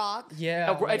solid. A rock.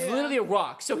 Yeah. It's literally a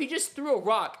rock. So he just threw a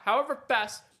rock, however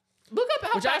fast. Look up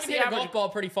how Which I fast can the hit a average golf ball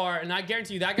pretty far, and I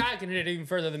guarantee you that guy can hit it even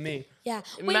further than me. Yeah.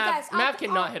 Wait, Mav- guys. Mav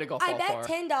cannot hit a golf I ball bet far.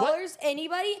 $10.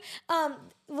 Anybody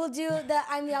will do the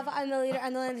I'm the alpha, I'm the leader,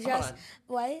 I'm the one to trust. on.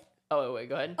 What? Oh, wait,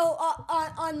 go ahead. Oh,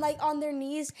 on like on their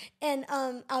knees, and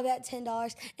I'll bet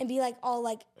 $10 and be like all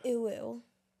like ooh.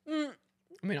 I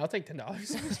mean, I'll take $10.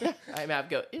 All right, Mav,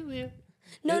 go. Ooh, ooh.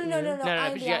 No. No, I'm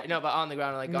but the you got, no, but on the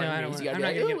ground, like No, on I your don't knees, want. you I'm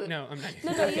gotta not be gonna like, get. ooh. No, I'm not.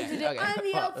 No, Gonna, you have to do. okay.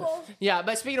 I'm the alpha. Yeah,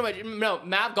 but speaking of which, no,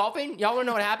 Mav golfing. Y'all wanna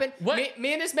know what happened? What?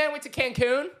 Me and this man went to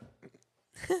Cancun.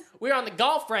 We were on the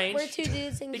golf range We're 2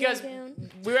 dudes in because Cancun.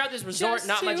 we were at this resort. Just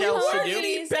Not much two else to horses do.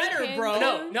 Any better, in bro.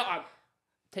 Cancun. No,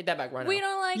 take that back right now. We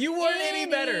don't like You weren't any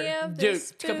better. of Dude,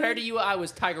 this compared to food. you, I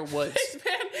was Tiger Woods.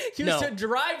 Man, he No. was a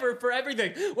driver for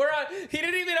everything. He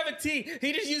didn't even have a tee.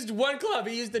 He just used one club.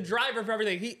 He used the driver for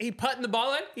everything. He putting the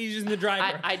ball in. He's using the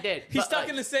driver. I did. He's but, stuck like,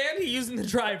 in the sand. He's using the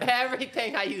driver.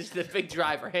 everything. I used the big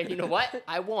driver, and you know what?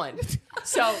 I won.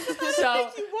 So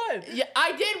You won. yeah,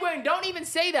 I did win. Don't even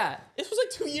say that. This was like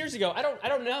 2 years ago. I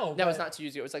don't know. That was not 2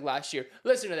 years ago. It was like last year.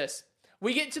 Listen to this.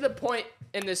 We get to the point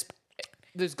in this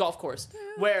golf course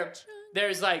where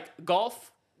there's like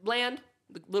golf land,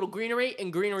 little greenery,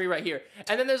 and greenery right here.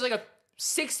 And then there's like a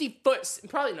 60-foot,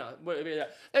 probably not,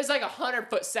 there's like a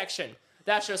 100-foot section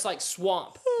that's just like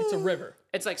swamp. It's a river.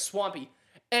 It's like swampy.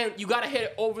 And you got to hit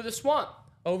it over the swamp.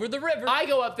 Over the river. I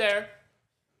go up there.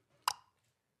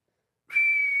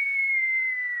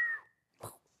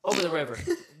 Over the river.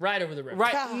 Right over the river.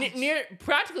 Right Gosh. near,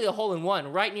 practically a hole in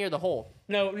one, right near the hole.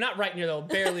 No, not right near though.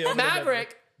 Barely over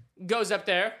Maverick goes up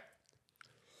there.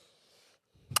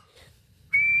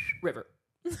 River.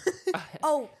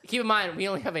 Oh, Keep in mind, we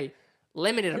only have a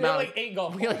limited the river. We got amount. like 8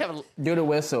 golf We only have a, Do the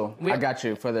whistle. We- I got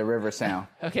you for the river sound.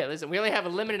 okay. Listen, we only have a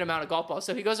limited amount of golf balls,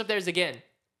 so he goes up there again.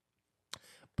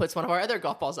 Puts one of our other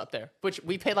golf balls up there, which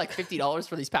we paid like $50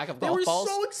 for these pack of They golf were balls.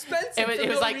 so expensive. It was, for it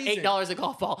was no like reason. $8 a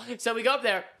golf ball. So we go up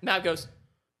there. Matt goes.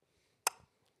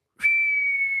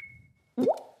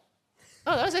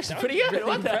 Oh, that was actually pretty good. really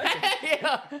What the heck?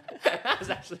 Yeah. That was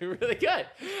actually really good.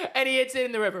 And he hits it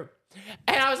in the river.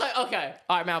 And I was like, okay,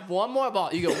 all right, Matt, one more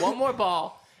ball. You get one more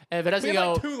ball. And if it doesn't We have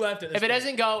go, like 2 left at this if it point.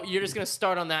 doesn't go, you're just gonna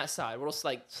start on that side. We'll just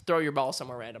like throw your ball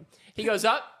somewhere random. He goes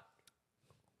up.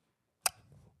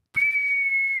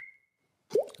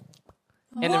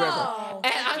 In the river.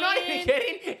 And I'm not even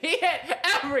kidding. He hit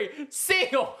every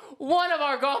single one of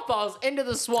our golf balls into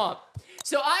the swamp.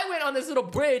 So I went on this little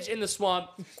bridge in the swamp,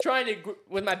 trying to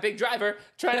with my big driver,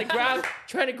 trying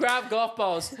to grab golf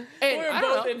balls. And We're I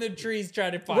both don't know, in the trees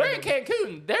trying to find we're in them.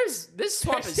 Cancun. This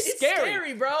swamp is It's scary.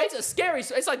 scary, bro. It's a scary.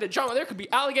 It's like the jungle. There could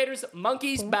be alligators,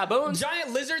 monkeys, baboons.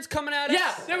 Giant lizards coming at us.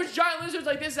 Yeah, there was giant lizards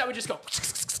like this that would just go.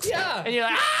 Yeah. And you're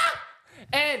like, ah!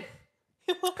 And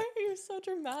Why are you so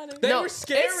dramatic? They no, were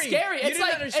scary. It's scary. You It's didn't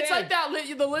like understand. it's like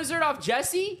that the lizard off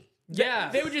Jesse. Yeah.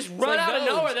 They would just It's run like out of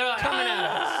those nowhere. They're like coming at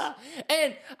 "Ah!"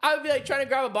 And I would be like trying to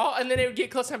grab a ball, and then they would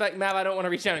get close, and I'd be like, Mav, I don't want to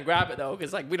reach down and grab it though,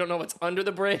 because like we don't know what's under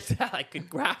the bridge that like could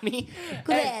grab me.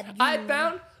 Grab And I you.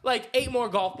 found like 8 more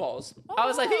golf balls. I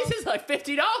was like, wow. this is like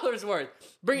 $50 worth.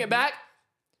 Bring it back.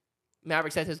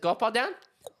 Maverick sets his golf ball down.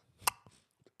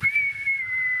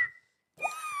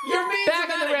 You're being Back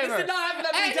in the dramatic. river. This did not happen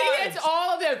that many And he times. hits all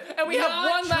of them. And we have Not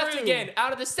one left true. again.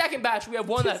 Out of the second batch, we have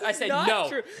one left. I This is said not no.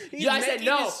 true. He's Yeah, I said making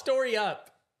no. his story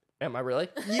up. Am I really?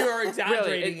 You are Really?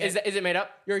 exaggerating Is it. it made up?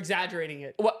 You're exaggerating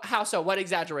it. What? How so? What It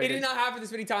exaggerated? did not happen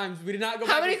this many times. We did not go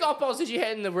How back many and- golf balls did you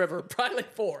hit in the river? Probably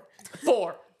like 4.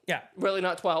 4. Yeah. Really,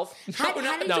 not 12. How No,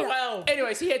 not did No. you- 12.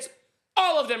 Anyways, he hits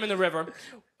all of them in the river.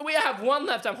 We have one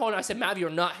left. I'm holding. I said, Mav, you're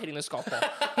not hitting this golf ball.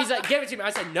 He's like, give it to me. I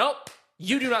said, nope.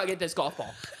 You do not get this golf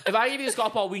ball. If I give you this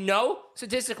golf ball, we know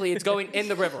statistically it's going in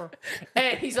the river.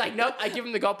 And he's like, nope. I give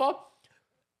him the golf ball.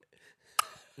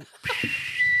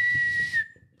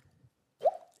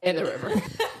 in the river.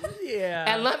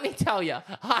 Yeah. And let me tell you,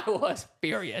 I was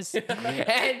furious. And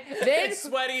then it's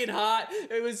sweaty and hot.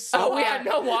 It was so we hot. had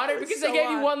no water It was because so they gave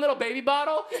you hot. one little baby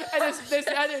bottle. And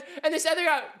this other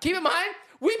guy, keep in mind,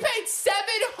 we paid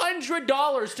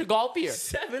 $700 to golf here.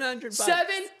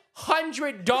 $700.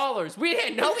 $700. We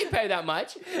didn't know we paid that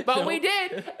much, but we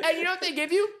did. And you know what they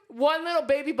give you? One little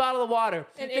baby bottle of water.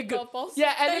 And 8 golf balls.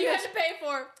 Yeah, and that then you had there's- to pay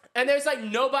for. And there's like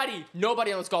nobody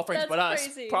on this golf range That's but us.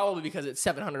 crazy. Probably because it's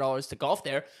 $700 to golf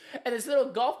there. And this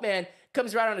little golf man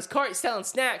comes around on his cart selling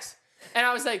snacks. And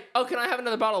I was like, oh, can I have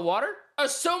another bottle of water?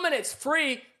 Assuming it's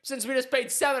free since we just paid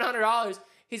 $700.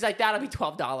 He's like, that'll be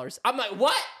 $12. I'm like,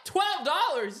 what?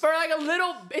 $12 For like a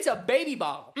little, it's a baby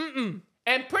bottle.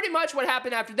 And pretty much what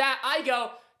happened after that, I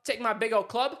go take my big old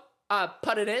club,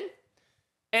 put it in,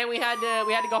 and we had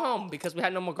to go home because we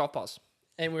had no more golf balls.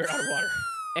 And we were out of water.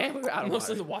 And we were out of Most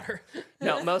water. of the water.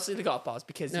 No, mostly the golf balls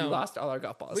because No. you lost all our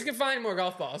golf balls. We can find more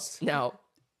golf balls. No,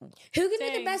 Who can do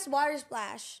Dang. the best water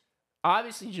splash?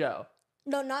 obviously Joe.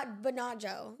 No, not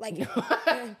Joe. Like,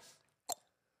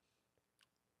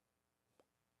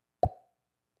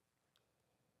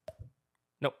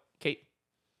 Nope, Kate.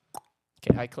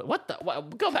 Okay, what the?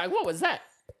 What, go back. What was that?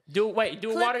 Do a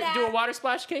Clip water that.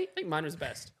 splash, Kate. I think mine was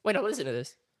best. Wait, no, listen to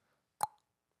this.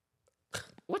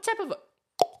 What type of?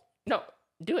 No,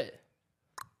 do it.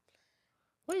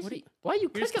 Why are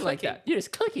you You're just clicking like clicking. that? You're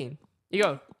just clicking. You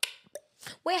go.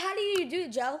 wait, how do you do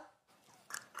it, Joe?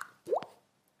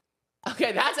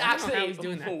 Okay, that's I don't know actually how he's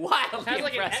doing that. wildly It has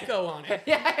like an impressive. echo on it.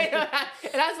 Yeah,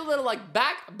 it has a little like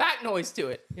back noise to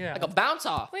it. Yeah. like a bounce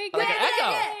off. Wait, like an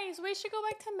echo. guys, we should go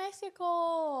back to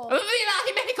Mexico.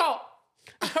 Viva Mexico!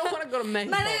 I don't want to go to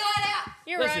Mexico.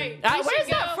 You're Listen, right. Uh, We where's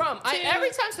should that go from? to Every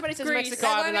time somebody says Greece. Mexico,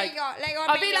 I'll be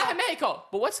like, Viva Mexico.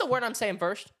 But what's the word I'm saying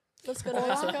first? Let's go to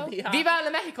Mexico. Yeah. Viva la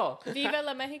Mexico. Viva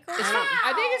la Mexico. It's from,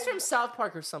 I think it's from South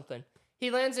Park or something.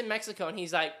 He lands in Mexico and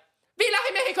he's like, Viva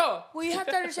Mexico. Well, you have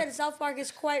to understand, South Park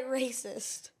is quite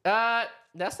racist. That's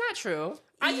not true.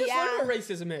 I just Yeah. learned what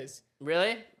racism is.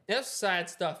 Really? That's sad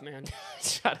stuff, man.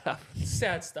 Shut up.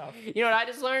 Sad stuff. You know what I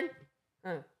just learned?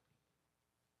 Huh.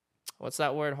 What's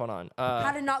that word? Hold on.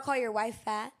 How to not call your wife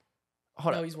fat.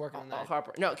 Hold No, on. he's working on that.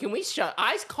 Harper. No, can we shut?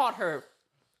 I caught her.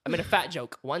 I made a fat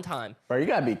joke one time. Bro, you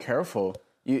gotta be careful.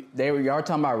 Y'all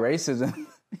talking about racism,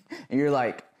 and you're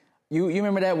like, you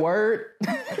remember that word?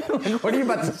 Like, what are you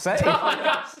about to say?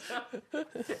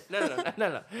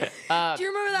 No. Do you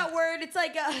remember that word? It's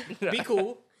like, Be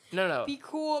cool. No. be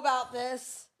cool about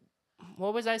this.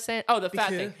 What was I saying? Oh, the fat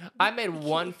cool. thing. I made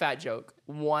one fat joke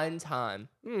one time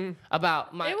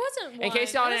about my. It wasn't In one,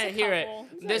 case y'all it was a didn't hear it, couple.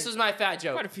 this was my fat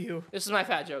joke. Quite a few. This is my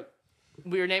fat joke.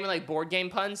 We were naming like board game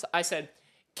puns. I said,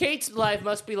 Kate's life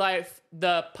must be like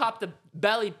the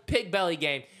pig belly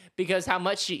game because how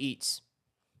much she eats.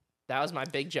 That was my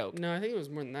big joke. No, I think it was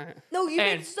more than that. No, you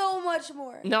And- did so much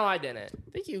more. No, I didn't.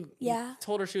 I think you Yeah.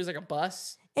 told her she was like a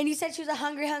bus. And you said she was a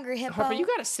hungry hippo. Harper, you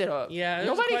gotta sit up. Yeah, there's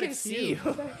nobody quite a can see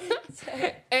few.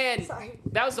 you. And Sorry.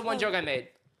 that was the one joke I made,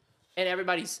 and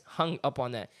everybody's hung up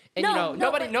on that. And you No, know,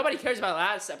 no, but- nobody cares about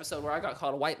last episode where I got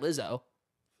called a white Lizzo.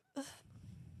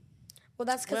 Well,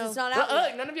 that's because it's not Look, out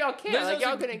yet. none of y'all care. Like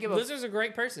y'all couldn't give a. Lizzo's a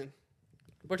great person.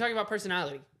 We're talking about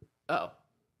personality, Oh,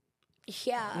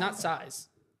 Yeah. not size.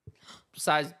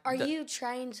 besides. Are you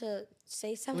trying to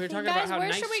say something? We were talking Guys, about how where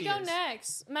nice should we she go is.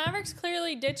 next? Maverick's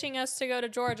clearly ditching us to go to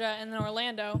Georgia and then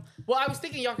Orlando. Well, I was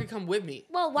thinking y'all could come with me.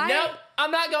 Well, why? Nope,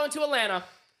 I'm not going to Atlanta.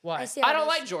 Why? I see how I it don't is.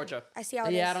 like Georgia. I see how it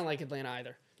is. Yeah, I don't like Atlanta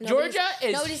either. Nobody's- Georgia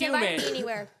is Nobody's inviting me humid.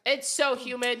 anywhere. It's so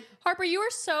humid. Harper, you are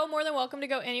so more than welcome to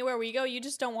go anywhere we go. You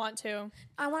just don't want to.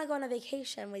 I want to go on a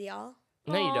vacation with y'all.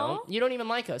 No, you Aw. don't. You don't even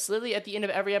like us. Literally, at the end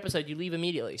of every episode, you leave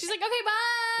immediately. She's like, okay,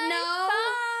 bye. No.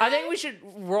 I think we should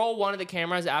roll one of the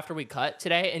cameras after we cut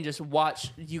today and just watch.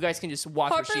 You guys can just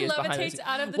watch Harper where she is behind the levitates scenes.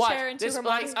 out of the Watch. chair into this, her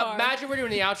like, mom's car. imagine we're doing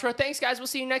the outro. Thanks, guys. We'll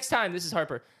see you next time. This is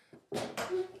Harper.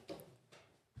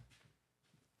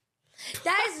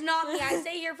 That is not me. I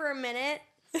stay here for a minute.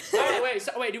 Oh,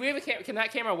 wait. Do we have a camera? Can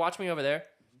that camera watch me over there?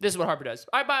 This is what Harper does.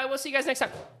 All right, bye. We'll see you guys next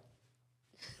time.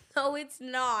 No, it's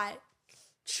not.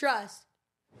 Trust.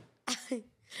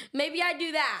 Maybe I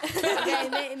do that.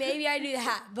 Okay, maybe I do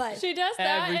that. But She does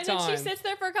that, Every and then she time. sits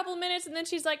there for a couple of minutes, and then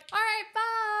she's like, all right,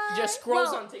 bye. Just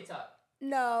scrolls Well- on TikTok.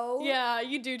 no. Yeah,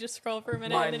 you do just scroll for a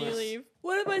minute, and then you Mindless. leave.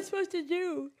 What am I supposed to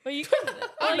do? Well, you can.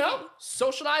 I don't know.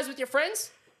 Socialize with your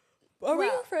friends. Are we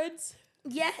Well- your friends?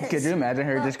 Yes. Could you imagine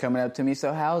her just coming up to me?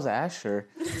 So how's Asher?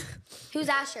 Who's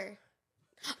Asher?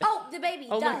 Oh, the baby.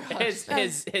 Oh my duh. God. His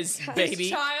baby,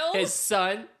 child? his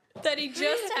son. That he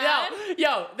just had?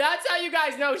 Yo, that's how you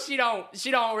guys know she don't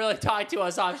really talk to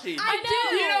us off sheet. I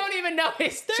know. You don't even know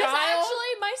his There's child.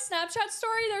 actually my Snapchat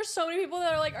story, there's so many people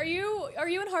that are like, "Are you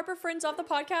and Harper friends off the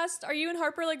podcast? Are you and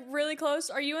Harper like really close?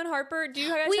 Are you and Harper? Do you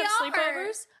guys We have are.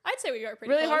 sleepovers?" I'd say we are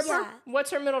pretty Really, close. Harper? Yeah.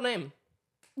 What's her middle name?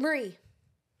 Marie.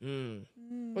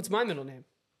 What's my middle name?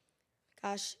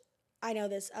 Gosh, I know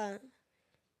this.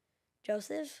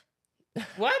 Joseph.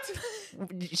 What?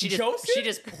 She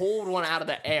just pulled one out of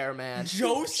the air, man.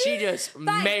 Joseph? She just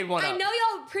Fine, made one I up. know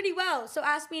y'all pretty well, so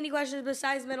ask me any questions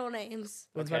besides middle names.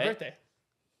 What's Okay. my birthday?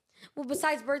 Well,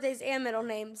 besides birthdays and middle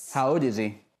names. How old is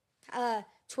he?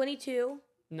 22,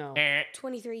 No.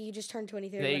 23. You just turned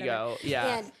 23. There you whatever. go.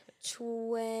 Yeah. And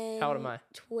 20. How old am I?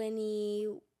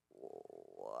 22.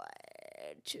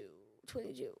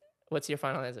 What's your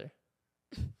final answer?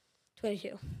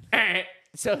 22.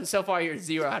 So far you're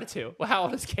 0 out of 2. Well, how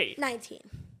old is Kate? 19.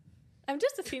 I'm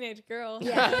just a teenage girl.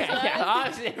 Yeah. Okay, yeah,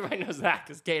 obviously everybody knows that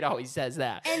because Kate always says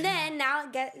that. And then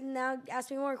now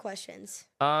ask me more questions.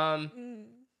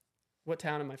 What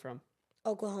town am I from?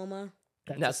 Oklahoma.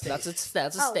 That's a state.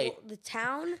 well, the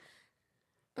town.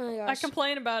 Oh my I gosh.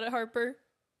 complain about it, Harper.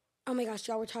 Oh my gosh,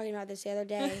 y'all were talking about this the other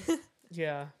day.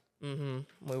 Yeah.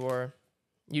 We were.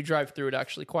 You drive through it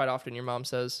actually quite often. Your mom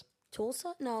says.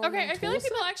 Tulsa? No. Okay, no, I feel like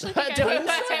people actually think I Wait, hate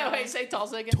this town. wait, say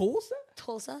Tulsa again. Tulsa?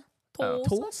 Tulsa. Oh.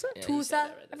 Tulsa? Yeah, you Tulsa. said that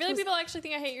right I feel like people actually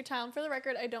think I hate your town. For the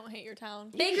record, I don't hate your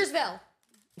town. Bakersville.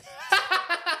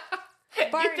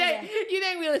 there. You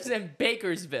think we live in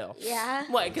Bakersville? Yeah.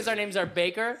 What? Because our names are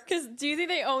Baker? Because do you think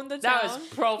they own the That town? was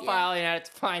profiling at its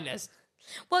finest.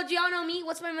 Well, do y'all know me?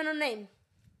 What's my middle name?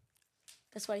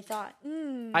 That's what I thought.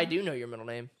 I do know your middle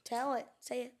name, Tell it.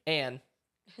 Say it. Anne.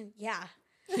 Yeah.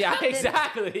 Yeah,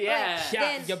 exactly. Yeah. Yeah,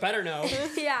 Then- you better know.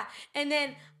 Yeah. And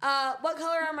then, what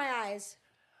color are my eyes?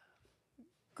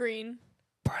 Green.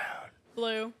 Brown.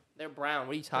 Blue. They're brown.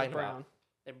 What are you talking brown. about?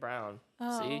 They're brown.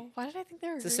 Oh, See? why did I think they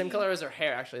were It's green? the same color as her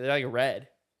hair, actually. They're like red.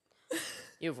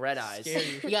 You have red eyes.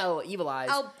 Scary. You got little evil eyes.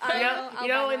 I'll you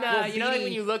know when eyes. you know like when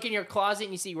Beady. you look in your closet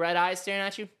and you see red eyes staring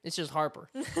at you? It's just Harper.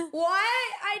 What?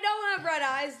 I don't have red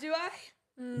eyes, do I?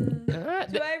 Do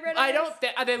I have red I eyes?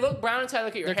 don't. They look brown until I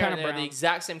look at your They're hair. kinda And they're the brown.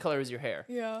 exact same color as your hair.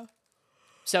 Yeah.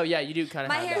 So yeah, you do kind of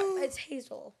My have hair, that. it's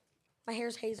hazel. My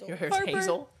hair's hazel. Your hair's Harper.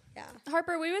 hazel. Yeah.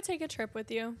 Harper, we would take a trip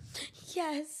with you.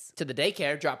 Yes. To the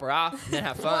daycare, drop her off, and then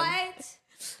have fun. What?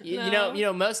 You No.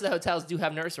 know, most of the hotels do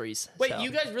have nurseries. Wait, so. you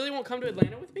guys really won't come to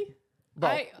Atlanta with me?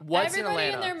 Bro, what's in everybody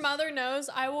Atlanta? and their mother knows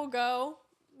I will go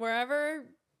wherever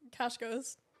Cash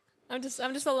goes. I'm just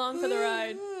along for the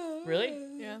ride. Really?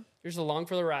 Yeah. You're just along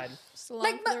for the ride. Just along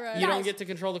Like, for but- the ride. You Guys. don't get to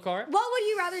control the car? What would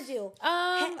you rather do?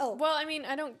 oh. Well, I mean,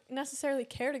 I don't necessarily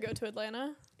care to go to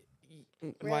Atlanta.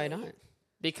 Why Really? not?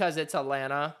 Because it's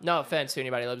Atlanta. No offense to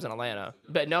anybody who lives in Atlanta,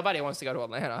 but nobody wants to go to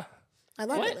Atlanta. I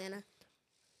love What? Atlanta.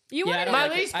 You Yeah, I want don't My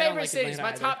like it. least I don't favorite like cities, Atlanta my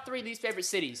either. top 3 least favorite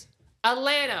cities: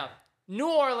 Atlanta, New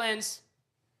Orleans,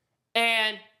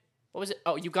 and what was it?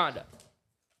 Oh, Uganda.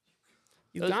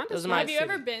 Uganda? those are my Have you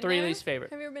ever been 3 there? least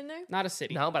favorite. Have you ever been there? Not a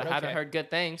city. No, but I haven't okay. heard good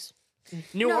things.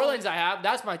 New No. Orleans, I have.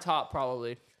 That's my top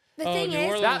probably. The Oh, thing New is,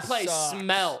 Orleans That place sucks.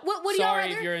 smelled. what would y'all Sorry if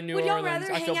rather? you're in New would y'all Orleans.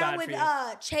 rather I feel hang out bad with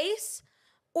for you. Chase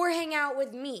or hang out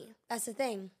with me? That's the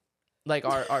thing. Like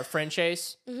our friend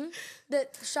Chase.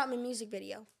 That shot my music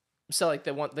video. So like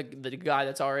the guy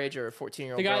that's our age or a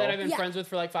 14-year-old The guy girl, that I've been Yeah. friends with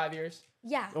for like 5 years.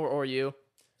 Yeah. or you.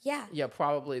 Yeah. Yeah,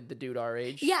 probably the dude our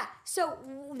age. Yeah. So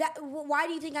why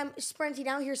do you think I'm sprinting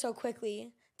out here so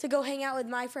quickly to go hang out with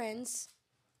my friends?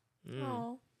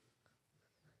 Oh.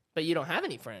 But you don't have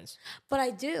any friends. But I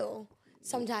do.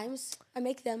 Sometimes I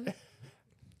make them.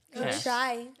 I Okay.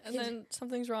 try. And then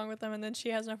something's wrong with them, and then she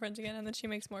has no friends again, and then she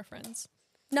makes more friends.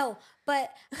 No,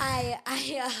 but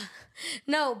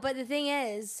no, but the thing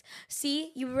is,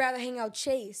 see, you would rather hang out with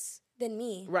Chase than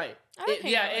me. Right. I would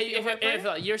hang out with you,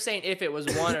 If you're saying if it was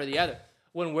one or the other,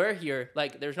 when we're here,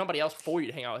 like there's nobody else for you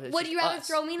to hang out with. It's Would just you rather us.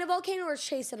 throw me in a volcano or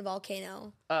Chase in a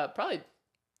volcano? Probably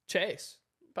Chase.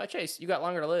 Chase. You got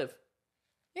longer to live.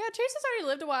 Yeah, Chase has already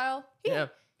lived a while. Yeah.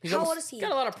 He's How almost, old is he?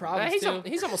 Got a lot of problems too.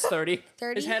 he's almost 30.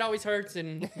 30? His head always hurts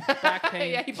and back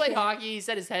pain. Yeah, he played hockey. He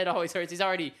said his head always hurts. He's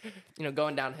already,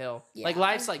 going downhill. Like Yeah.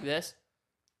 life's like this.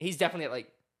 He's definitely at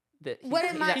like the. What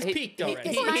am I- He's peaked already.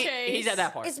 He's at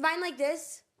that part. Is mine like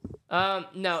this?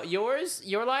 No,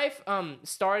 your life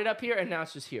started up here and now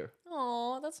it's just here.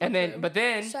 Oh, that's not And then, true. but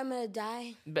then, So I'm gonna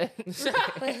die. but,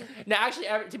 now actually,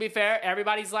 to be fair,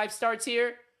 everybody's life starts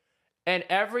here, and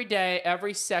every day,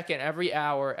 every second, every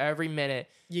hour, every minute,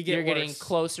 you're getting worse.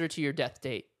 closer to your death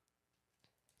date,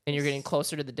 and you're getting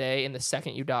closer to the day and the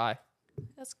second you die.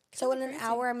 That's So in kinda an crazy.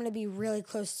 hour, I'm gonna be really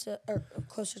closer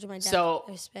to my death. So-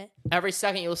 I spit. Every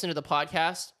second you listen to the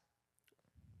podcast,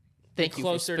 thank you.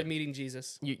 Closer to meeting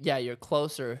Jesus. You're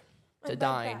closer to My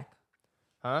dying, back.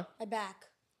 huh? My back.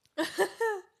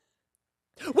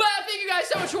 Well, thank you guys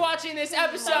so much for watching this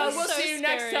episode. was We'll so see you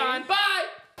next scary. time.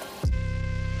 Bye.